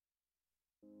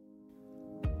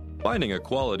 Finding a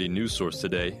quality news source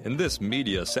today in this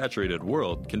media-saturated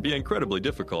world can be incredibly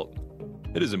difficult.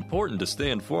 It is important to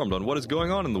stay informed on what is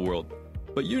going on in the world,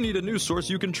 but you need a news source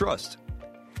you can trust.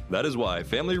 That is why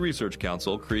Family Research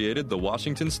Council created the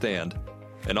Washington Stand,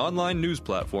 an online news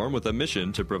platform with a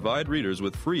mission to provide readers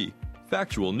with free,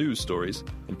 factual news stories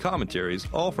and commentaries,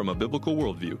 all from a biblical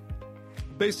worldview.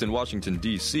 Based in Washington,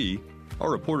 D.C., our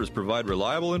reporters provide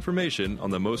reliable information on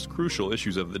the most crucial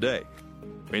issues of the day,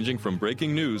 ranging from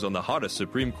breaking news on the hottest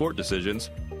Supreme Court decisions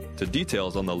to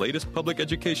details on the latest public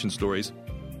education stories,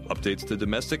 updates to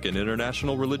domestic and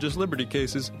international religious liberty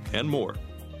cases, and more.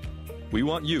 We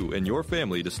want you and your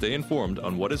family to stay informed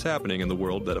on what is happening in the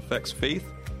world that affects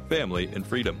faith, family, and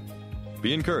freedom.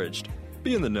 Be encouraged,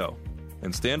 be in the know,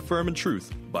 and stand firm in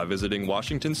truth by visiting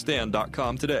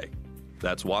WashingtonStand.com today.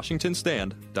 That's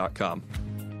WashingtonStand.com.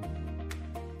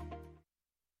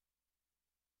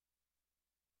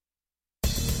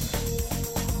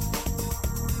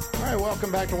 All right,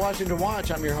 welcome back to Washington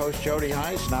Watch. I'm your host, Jody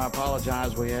Heiss, and I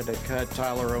apologize we had to cut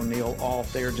Tyler O'Neill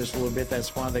off there just a little bit.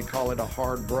 That's why they call it a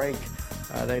hard break.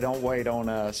 They don't wait on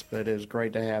us, but it was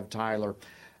great to have Tyler.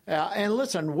 And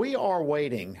listen, we are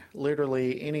waiting.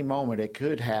 Literally any moment it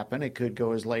could happen. It could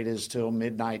go as late as till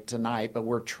midnight tonight, but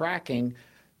we're tracking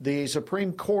the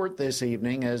Supreme Court this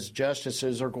evening as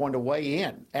justices are going to weigh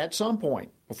in at some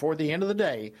point before the end of the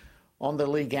day on the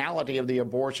legality of the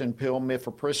abortion pill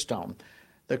mifepristone.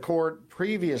 The court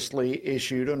previously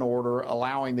issued an order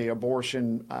allowing the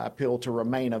abortion pill to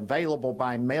remain available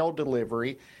by mail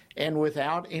delivery and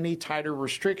without any tighter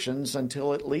restrictions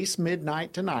until at least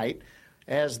midnight tonight,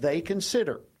 as they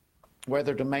consider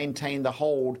whether to maintain the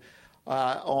hold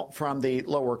from the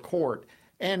lower court.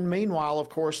 And meanwhile, of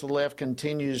course, the left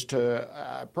continues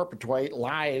to perpetuate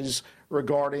lies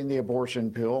regarding the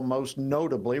abortion pill, most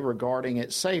notably regarding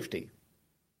its safety.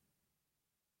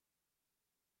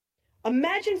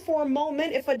 Imagine for a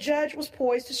moment if a judge was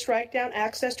poised to strike down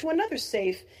access to another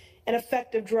safe and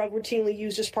effective drug routinely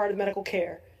used as part of medical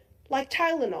care, like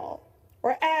Tylenol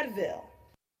or Advil.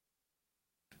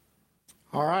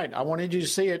 All right, I wanted you to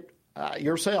see it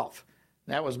yourself.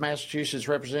 That was Massachusetts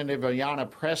Representative Ayanna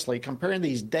Pressley comparing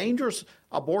these dangerous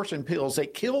abortion pills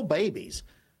that kill babies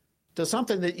to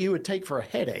something that you would take for a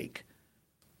headache.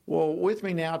 Well, with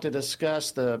me now to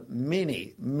discuss the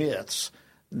many myths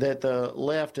that the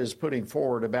left is putting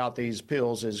forward about these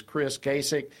pills is Chris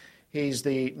Gacek. He's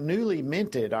the newly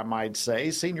minted, I might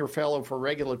say, Senior Fellow for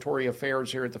Regulatory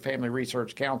Affairs here at the Family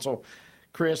Research Council.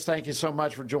 Chris, thank you so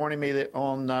much for joining me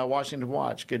on Washington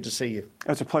Watch. Good to see you.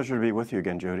 It's a pleasure to be with you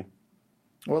again, Jody.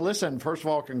 Well, listen, first of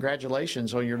all,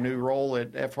 congratulations on your new role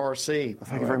at FRC.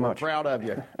 Thank you very much. We're proud of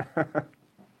you.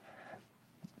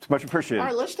 It's much appreciated. All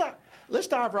right, let's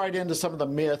dive right into some of the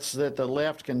myths that the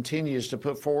left continues to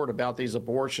put forward about these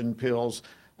abortion pills.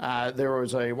 There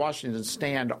was a Washington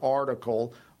Stand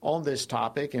article on this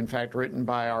topic, in fact, written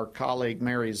by our colleague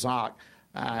Mary Szoch,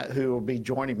 who will be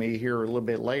joining me here a little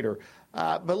bit later.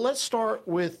 But let's start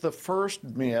with the first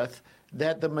myth,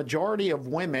 that the majority of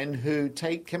women who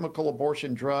take chemical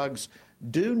abortion drugs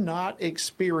do not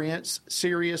experience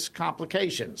serious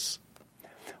complications.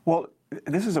 Well,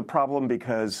 this is a problem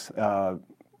because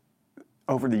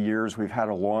over the years we've had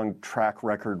a long track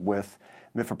record with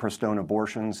mifepristone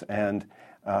abortions, and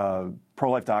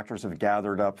pro-life doctors have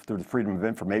gathered up through the Freedom of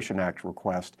Information Act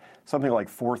request something like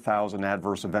 4,000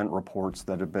 adverse event reports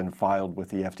that have been filed with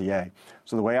the FDA.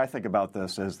 So the way I think about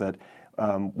this is that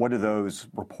what do those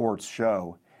reports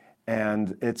show?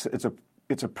 And it's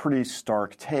a pretty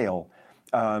stark tale.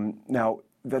 Now,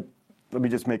 let me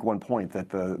just make one point,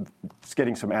 that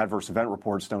getting some adverse event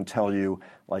reports don't tell you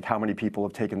like how many people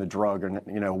have taken the drug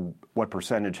and what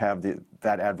percentage have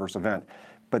that adverse event.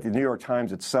 But the New York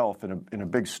Times itself, in a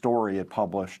big story it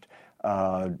published,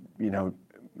 it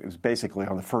was basically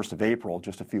on the 1st of April,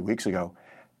 just a few weeks ago,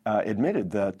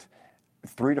 admitted that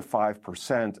 3 to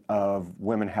 5% of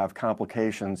women have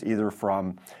complications either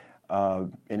from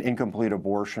an incomplete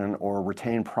abortion or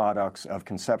retained products of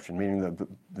conception, meaning that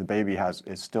the baby parts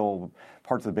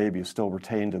of the baby is still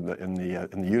retained in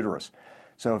the uterus.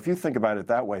 So if you think about it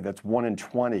that way, that's 1 in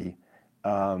 20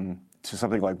 to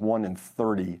something like 1 in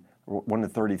 30, or 1 in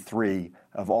 33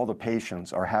 of all the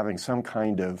patients are having some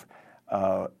kind of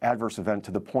adverse event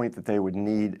to the point that they would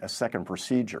need a second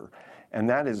procedure. And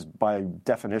that is, by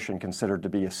definition, considered to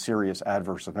be a serious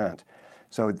adverse event.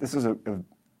 So this is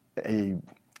a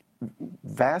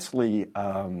vastly,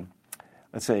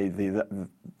 let's say, the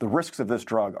risks of this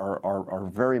drug are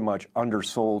very much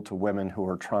undersold to women who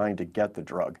are trying to get the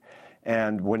drug.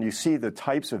 And when you see the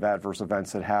types of adverse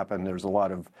events that happen, there's a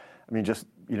lot of, a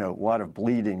lot of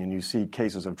bleeding, and you see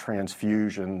cases of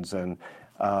transfusions and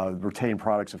retained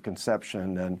products of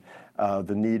conception and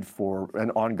the need for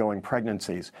ongoing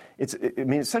pregnancies.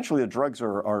 Essentially the drugs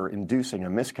are inducing a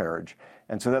miscarriage.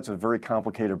 And so that's a very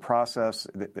complicated process.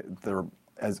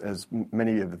 As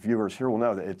many of the viewers here will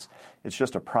know, that it's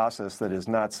just a process that is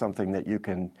not something that you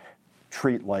can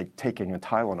treat like taking a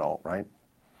Tylenol, right?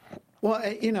 Well,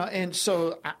 and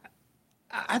so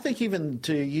I think even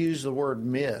to use the word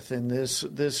myth in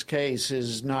this case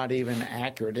is not even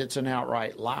accurate. It's an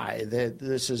outright lie that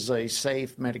this is a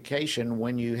safe medication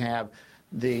when you have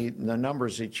the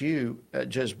numbers that you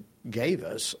just gave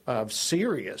us of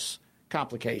serious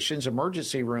complications.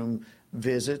 Emergency room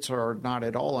visits are not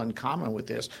at all uncommon with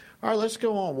this. All right, let's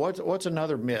go on. What's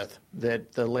another myth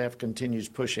that the left continues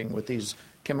pushing with these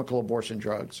chemical abortion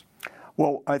drugs?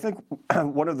 Well, I think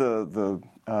one of the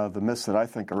myths that I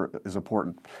think is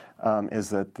important is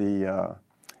that the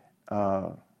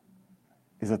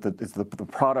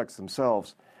products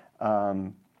themselves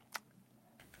are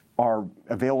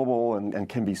available and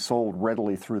can be sold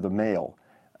readily through the mail,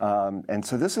 and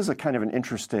so this is a kind of an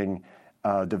interesting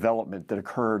development that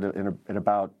occurred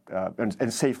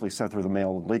and safely sent through the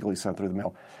mail and legally sent through the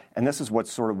mail. And this is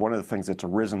what's sort of one of the things that's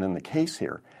arisen in the case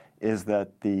here, is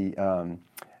that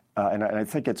and I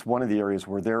think it's one of the areas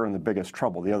where they're in the biggest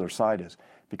trouble, the other side is,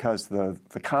 because the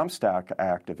Comstock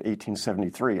Act of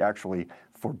 1873 actually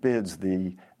forbids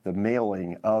the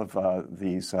mailing of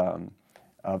these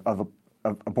of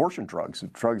abortion drugs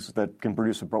that can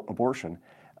produce abortion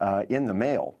in the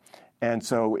mail. And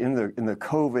so in the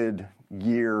COVID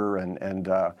year, and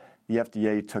the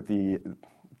FDA took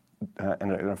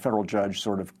and a federal judge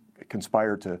sort of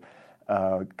conspired to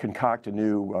concoct a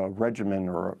new regimen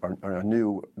or a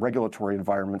new regulatory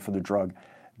environment for the drug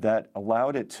that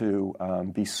allowed it to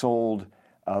be sold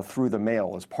through the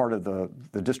mail as part of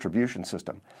the distribution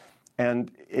system.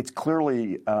 And it's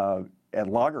clearly at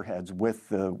loggerheads with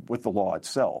the law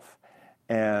itself.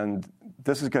 And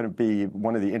this is going to be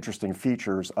one of the interesting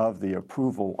features of the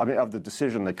of the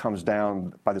decision that comes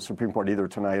down by the Supreme Court either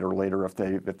tonight or later if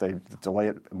they delay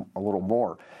it a little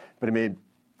more. But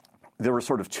there were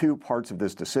sort of two parts of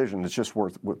this decision that's just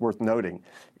worth noting,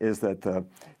 is that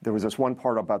there was this one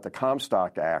part about the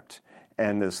Comstock Act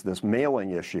and this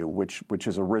mailing issue, which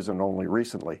has arisen only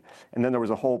recently. And then there was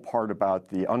a whole part about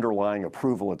the underlying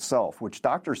approval itself, which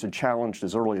doctors had challenged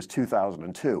as early as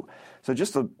 2002. So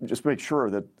just make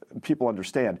sure that people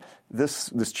understand,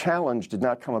 this challenge did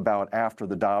not come about after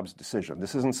the Dobbs decision.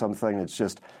 This isn't something that's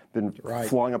just been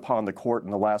flung upon the court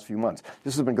in the last few months.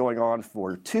 This has been going on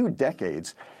for 2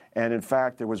 decades. And in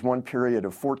fact, there was one period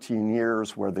of 14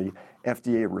 years where the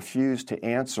FDA refused to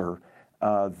answer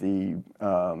a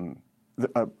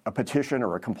petition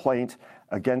or a complaint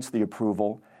against the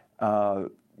approval.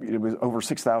 It was over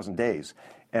 6,000 days.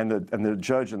 And the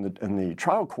judge in the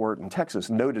trial court in Texas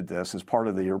noted this as part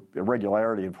of the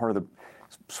irregularity and part of the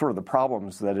sort of the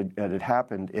problems that had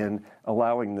happened in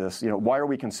allowing this. Why are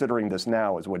we considering this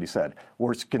now, is what he said.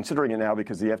 We're considering it now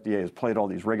because the FDA has played all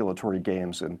these regulatory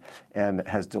games and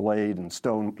has delayed and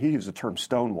he used the term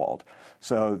stonewalled.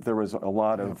 So there was a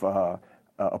lot of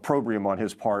opprobrium on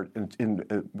his part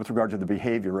with regard to the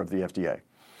behavior of the FDA.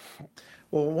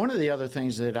 Well, one of the other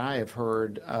things that I have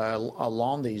heard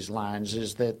along these lines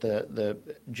is that the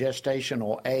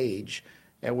gestational age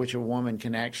at which a woman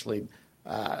can actually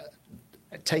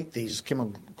take these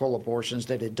chemical abortions,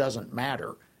 that it doesn't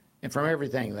matter. And from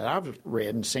everything that I've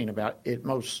read and seen about it,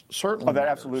 most certainly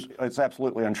matters. It's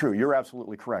absolutely untrue. You're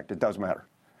absolutely correct. It does matter.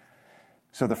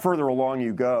 So the further along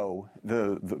you go,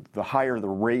 the higher the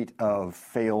rate of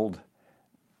failed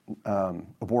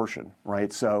abortion,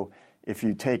 right? So if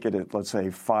you take it at, let's say,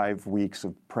 5 weeks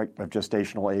of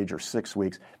gestational age or 6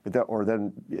 weeks,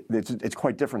 then it's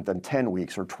quite different than 10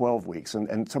 weeks or 12 weeks.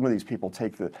 And some of these people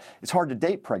it's hard to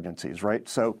date pregnancies, right?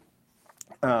 So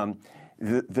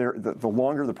the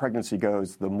longer the pregnancy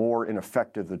goes, the more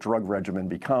ineffective the drug regimen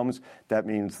becomes. That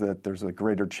means that there's a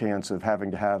greater chance of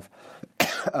having to have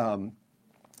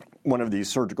one of these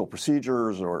surgical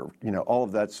procedures or, all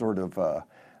of that sort of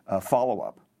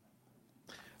follow-up.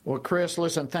 Well, Chris,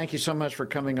 listen, thank you so much for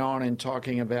coming on and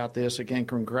talking about this. Again,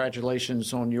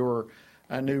 congratulations on your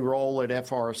new role at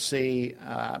FRC.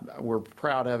 We're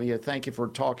proud of you. Thank you for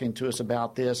talking to us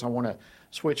about this. I want to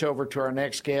switch over to our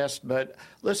next guest. But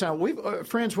listen,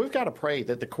 friends, we've got to pray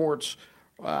that the courts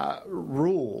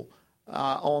rule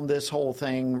on this whole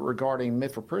thing regarding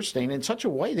mifepristone in such a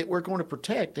way that we're going to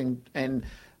protect and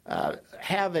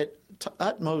have at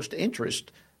utmost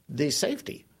interest the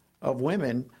safety of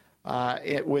women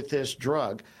with this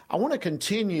drug. I want to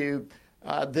continue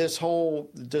this whole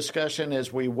discussion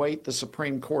as we wait the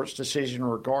Supreme Court's decision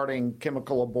regarding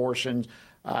chemical abortions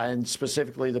and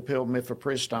specifically the pill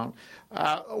mifepristone.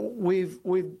 We've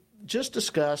just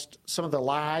discussed some of the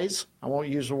lies, I won't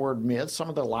use the word myth, some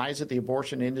of the lies that the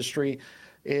abortion industry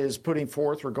is putting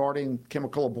forth regarding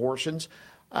chemical abortions.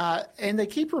 And they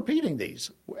keep repeating these,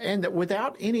 and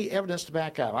without any evidence to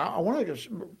back up. I want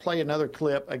to play another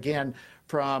clip again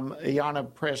from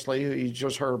Ayanna Pressley, who you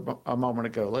just heard a moment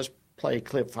ago. Let's play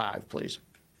clip 5, please.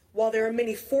 While there are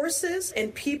many forces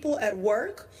and people at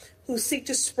work who seek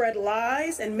to spread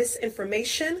lies and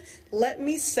misinformation, let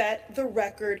me set the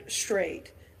record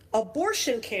straight.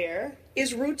 Abortion care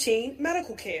is routine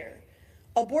medical care.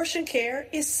 Abortion care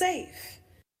is safe.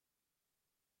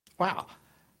 Wow.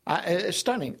 It's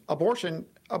stunning. Abortion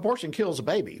kills a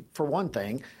baby, for one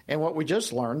thing. And what we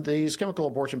just learned, these chemical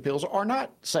abortion pills are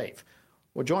not safe.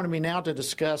 Well, joining me now to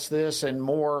discuss this and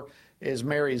more is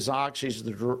Mary Szoch. She's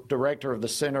the director of the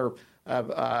Center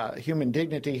of Human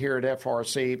Dignity here at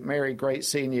FRC. Mary, great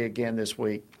seeing you again this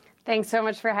week. Thanks so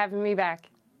much for having me back.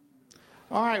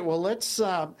 All right. Well,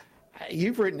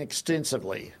 you've written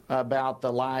extensively about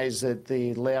the lies that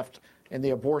the left and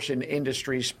the abortion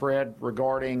industry spread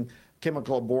regarding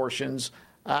chemical abortions,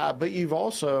 but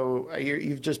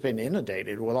you've just been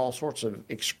inundated with all sorts of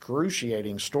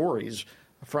excruciating stories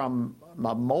from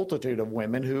a multitude of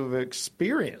women who've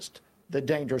experienced the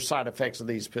dangerous side effects of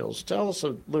these pills. Tell us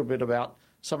a little bit about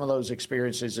some of those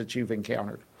experiences that you've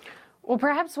encountered. Well,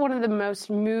 perhaps one of the most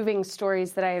moving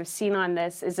stories that I have seen on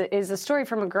this is a story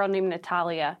from a girl named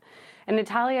Natalia. And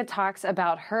Natalia talks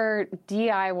about her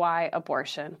DIY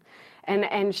abortion.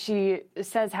 And she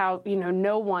says how,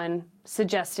 no one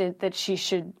suggested that she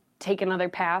should take another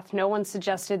path. No one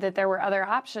suggested that there were other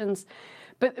options.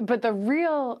 But the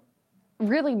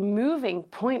really moving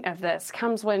point of this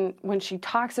comes when she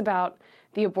talks about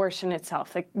the abortion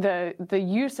itself, the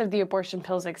use of the abortion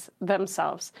pills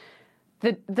themselves.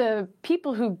 The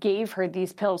people who gave her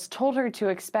these pills told her to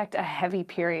expect a heavy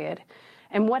period.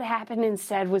 And what happened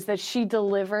instead was that she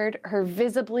delivered her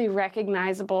visibly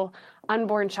recognizable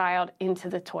unborn child into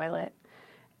the toilet.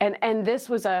 And this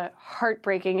was a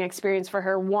heartbreaking experience for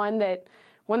her, one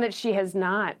that she has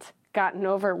not gotten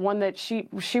over, one that she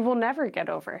will never get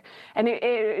over. And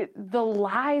the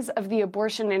lies of the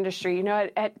abortion industry,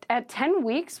 at 10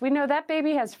 weeks, we know that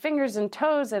baby has fingers and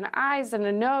toes and eyes and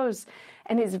a nose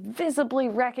and is visibly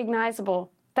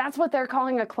recognizable. That's what they're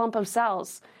calling a clump of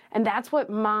cells. And that's what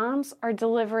moms are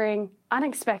delivering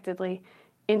unexpectedly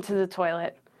into the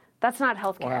toilet. That's not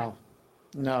health care. Wow.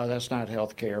 No, that's not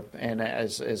health care. And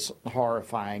as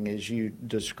horrifying as you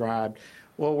described.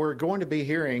 Well, we're going to be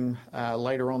hearing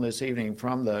later on this evening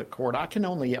from the court. I can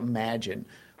only imagine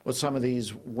what some of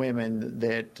these women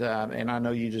that, and I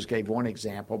know you just gave one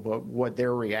example, but what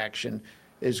their reaction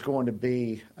is going to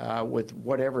be with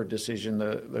whatever decision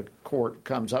the court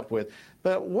comes up with.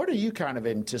 But what are you kind of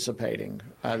anticipating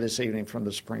this evening from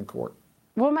the Supreme Court?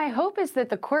 Well, my hope is that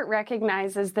the court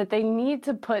recognizes that they need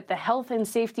to put the health and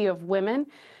safety of women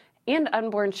and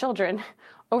unborn children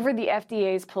over the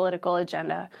FDA's political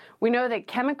agenda. We know that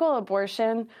chemical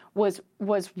abortion was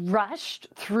rushed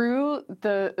through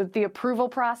the approval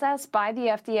process by the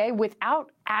FDA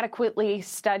without adequately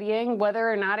studying whether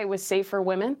or not it was safe for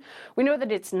women. We know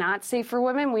that it's not safe for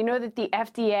women. We know that the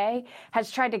FDA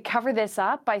has tried to cover this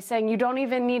up by saying you don't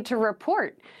even need to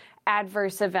report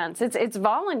adverse events. It's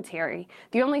voluntary.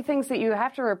 The only things that you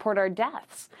have to report are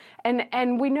deaths.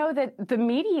 And we know that the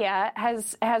media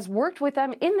has worked with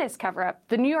them in this cover-up.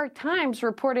 The New York Times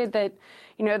reported that,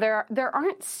 there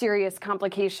aren't serious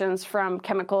complications from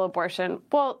chemical abortion.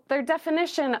 Well, their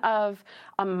definition of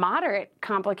a moderate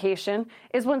complication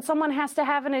is when someone has to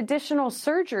have an additional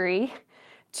surgery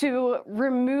to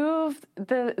remove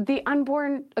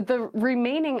the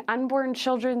remaining unborn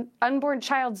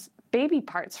child's baby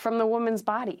parts from the woman's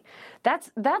body.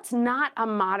 That's not a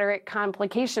moderate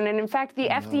complication. And in fact, the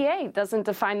FDA doesn't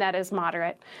define that as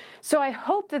moderate. So I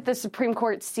hope that the Supreme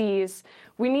Court sees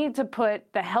we need to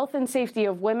put the health and safety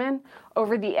of women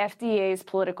over the FDA's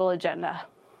political agenda.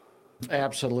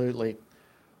 Absolutely.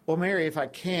 Well, Mary, if I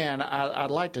can, I'd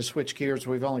like to switch gears.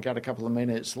 We've only got a couple of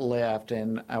minutes left.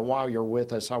 And while you're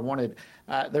with us, I wanted,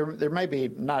 there may be,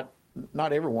 not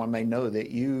everyone may know that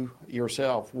you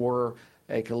yourself were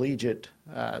a collegiate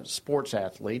sports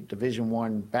athlete, Division I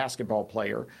basketball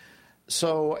player.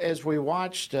 So as we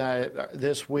watched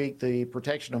this week the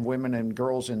Protection of Women and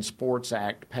Girls in Sports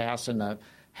Act pass in the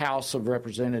House of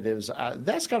Representatives,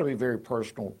 that's got to be very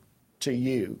personal to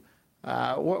you.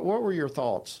 What were your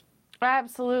thoughts?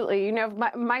 Absolutely.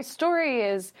 My story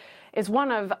is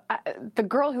one of the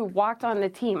girl who walked on the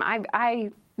team.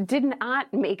 I did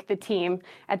not make the team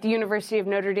at the University of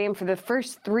Notre Dame for the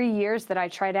first 3 years that I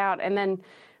tried out. And then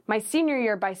my senior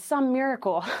year, by some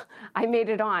miracle, I made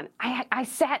it on. I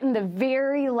sat in the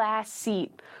very last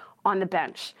seat on the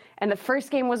bench. And the first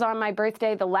game was on my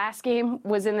birthday. The last game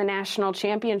was in the national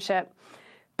championship.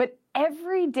 But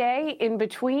every day in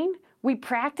between, we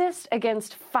practiced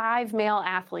against 5 male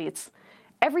athletes.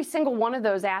 Every single one of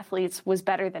those athletes was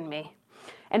better than me.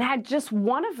 And had just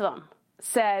one of them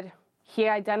said he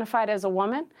identified as a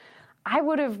woman, I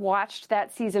would have watched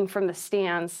that season from the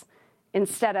stands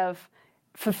instead of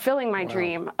fulfilling my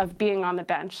dream of being on the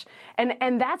bench.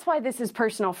 And that's why this is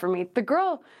personal for me. The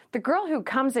girl who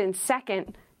comes in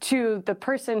second to the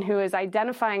person who is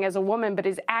identifying as a woman but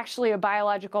is actually a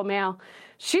biological male,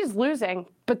 she's losing.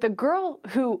 But the girl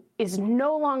who is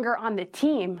no longer on the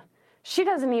team, she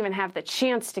doesn't even have the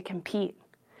chance to compete.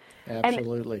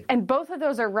 Absolutely. And both of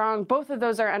those are wrong. Both of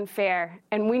those are unfair,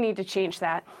 and we need to change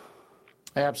that.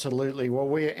 Absolutely.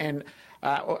 Well,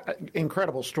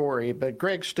 incredible story, but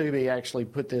Greg Stubbe actually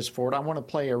put this forward. I want to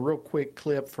play a real quick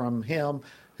clip from him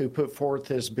who put forth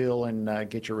this bill and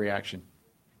get your reaction.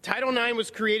 Title IX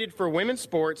was created for women's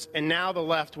sports, and now the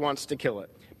left wants to kill it.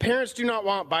 Parents do not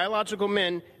want biological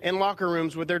men in locker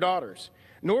rooms with their daughters,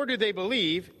 nor do they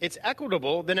believe it's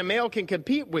equitable that a male can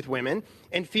compete with women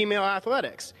in female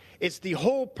athletics. It's the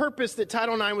whole purpose that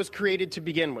Title IX was created to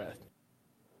begin with.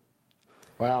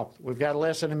 Wow, we've got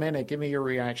less than a minute. Give me your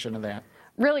reaction to that.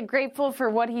 Really grateful for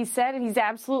what he said, and he's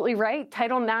absolutely right.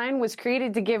 Title IX was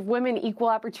created to give women equal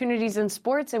opportunities in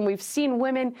sports, and we've seen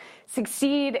women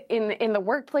succeed in the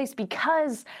workplace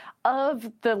because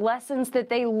of the lessons that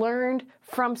they learned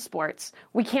from sports.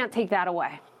 We can't take that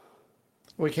away.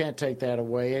 We can't take that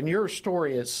away. And your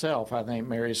story itself, I think,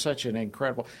 Mary, is such an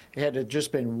incredible. It had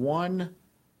just been one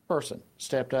person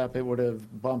stepped up, it would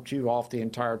have bumped you off the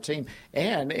entire team.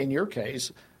 And in your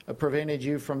case, prevented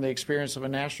you from the experience of a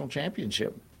national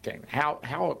championship game.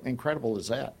 How incredible is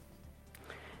that?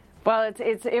 Well,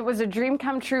 it was a dream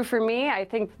come true for me. I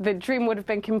think the dream would have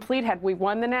been complete had we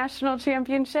won the national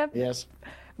championship. Yes.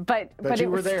 But it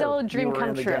was still a dream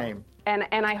come true. Game. And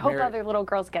I hope Mary, other little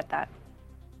girls get that.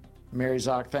 Mary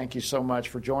Szoch, thank you so much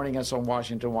for joining us on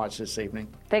Washington Watch this evening.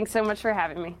 Thanks so much for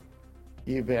having me.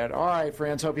 You bet. All right,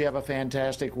 friends, hope you have a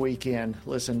fantastic weekend.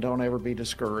 Listen, don't ever be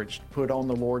discouraged. Put on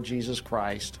the Lord Jesus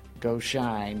Christ. Go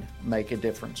shine. Make a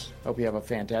difference. Hope you have a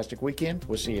fantastic weekend.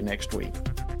 We'll see you next week.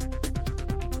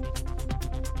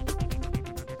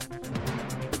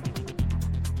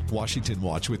 Washington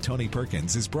Watch with Tony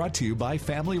Perkins is brought to you by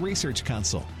Family Research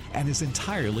Council and is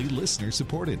entirely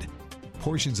listener-supported.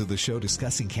 Portions of the show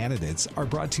discussing candidates are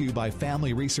brought to you by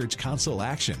Family Research Council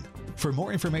Action. For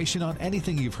more information on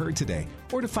anything you've heard today,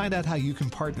 or to find out how you can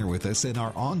partner with us in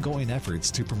our ongoing efforts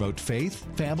to promote faith,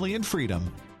 family, and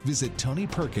freedom, visit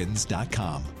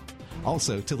TonyPerkins.com.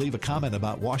 Also, to leave a comment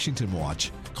about Washington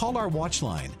Watch, call our watch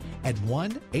line at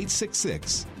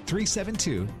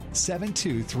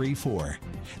 1-866-372-7234.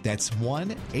 That's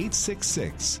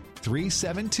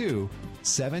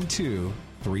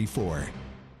 1-866-372-7234.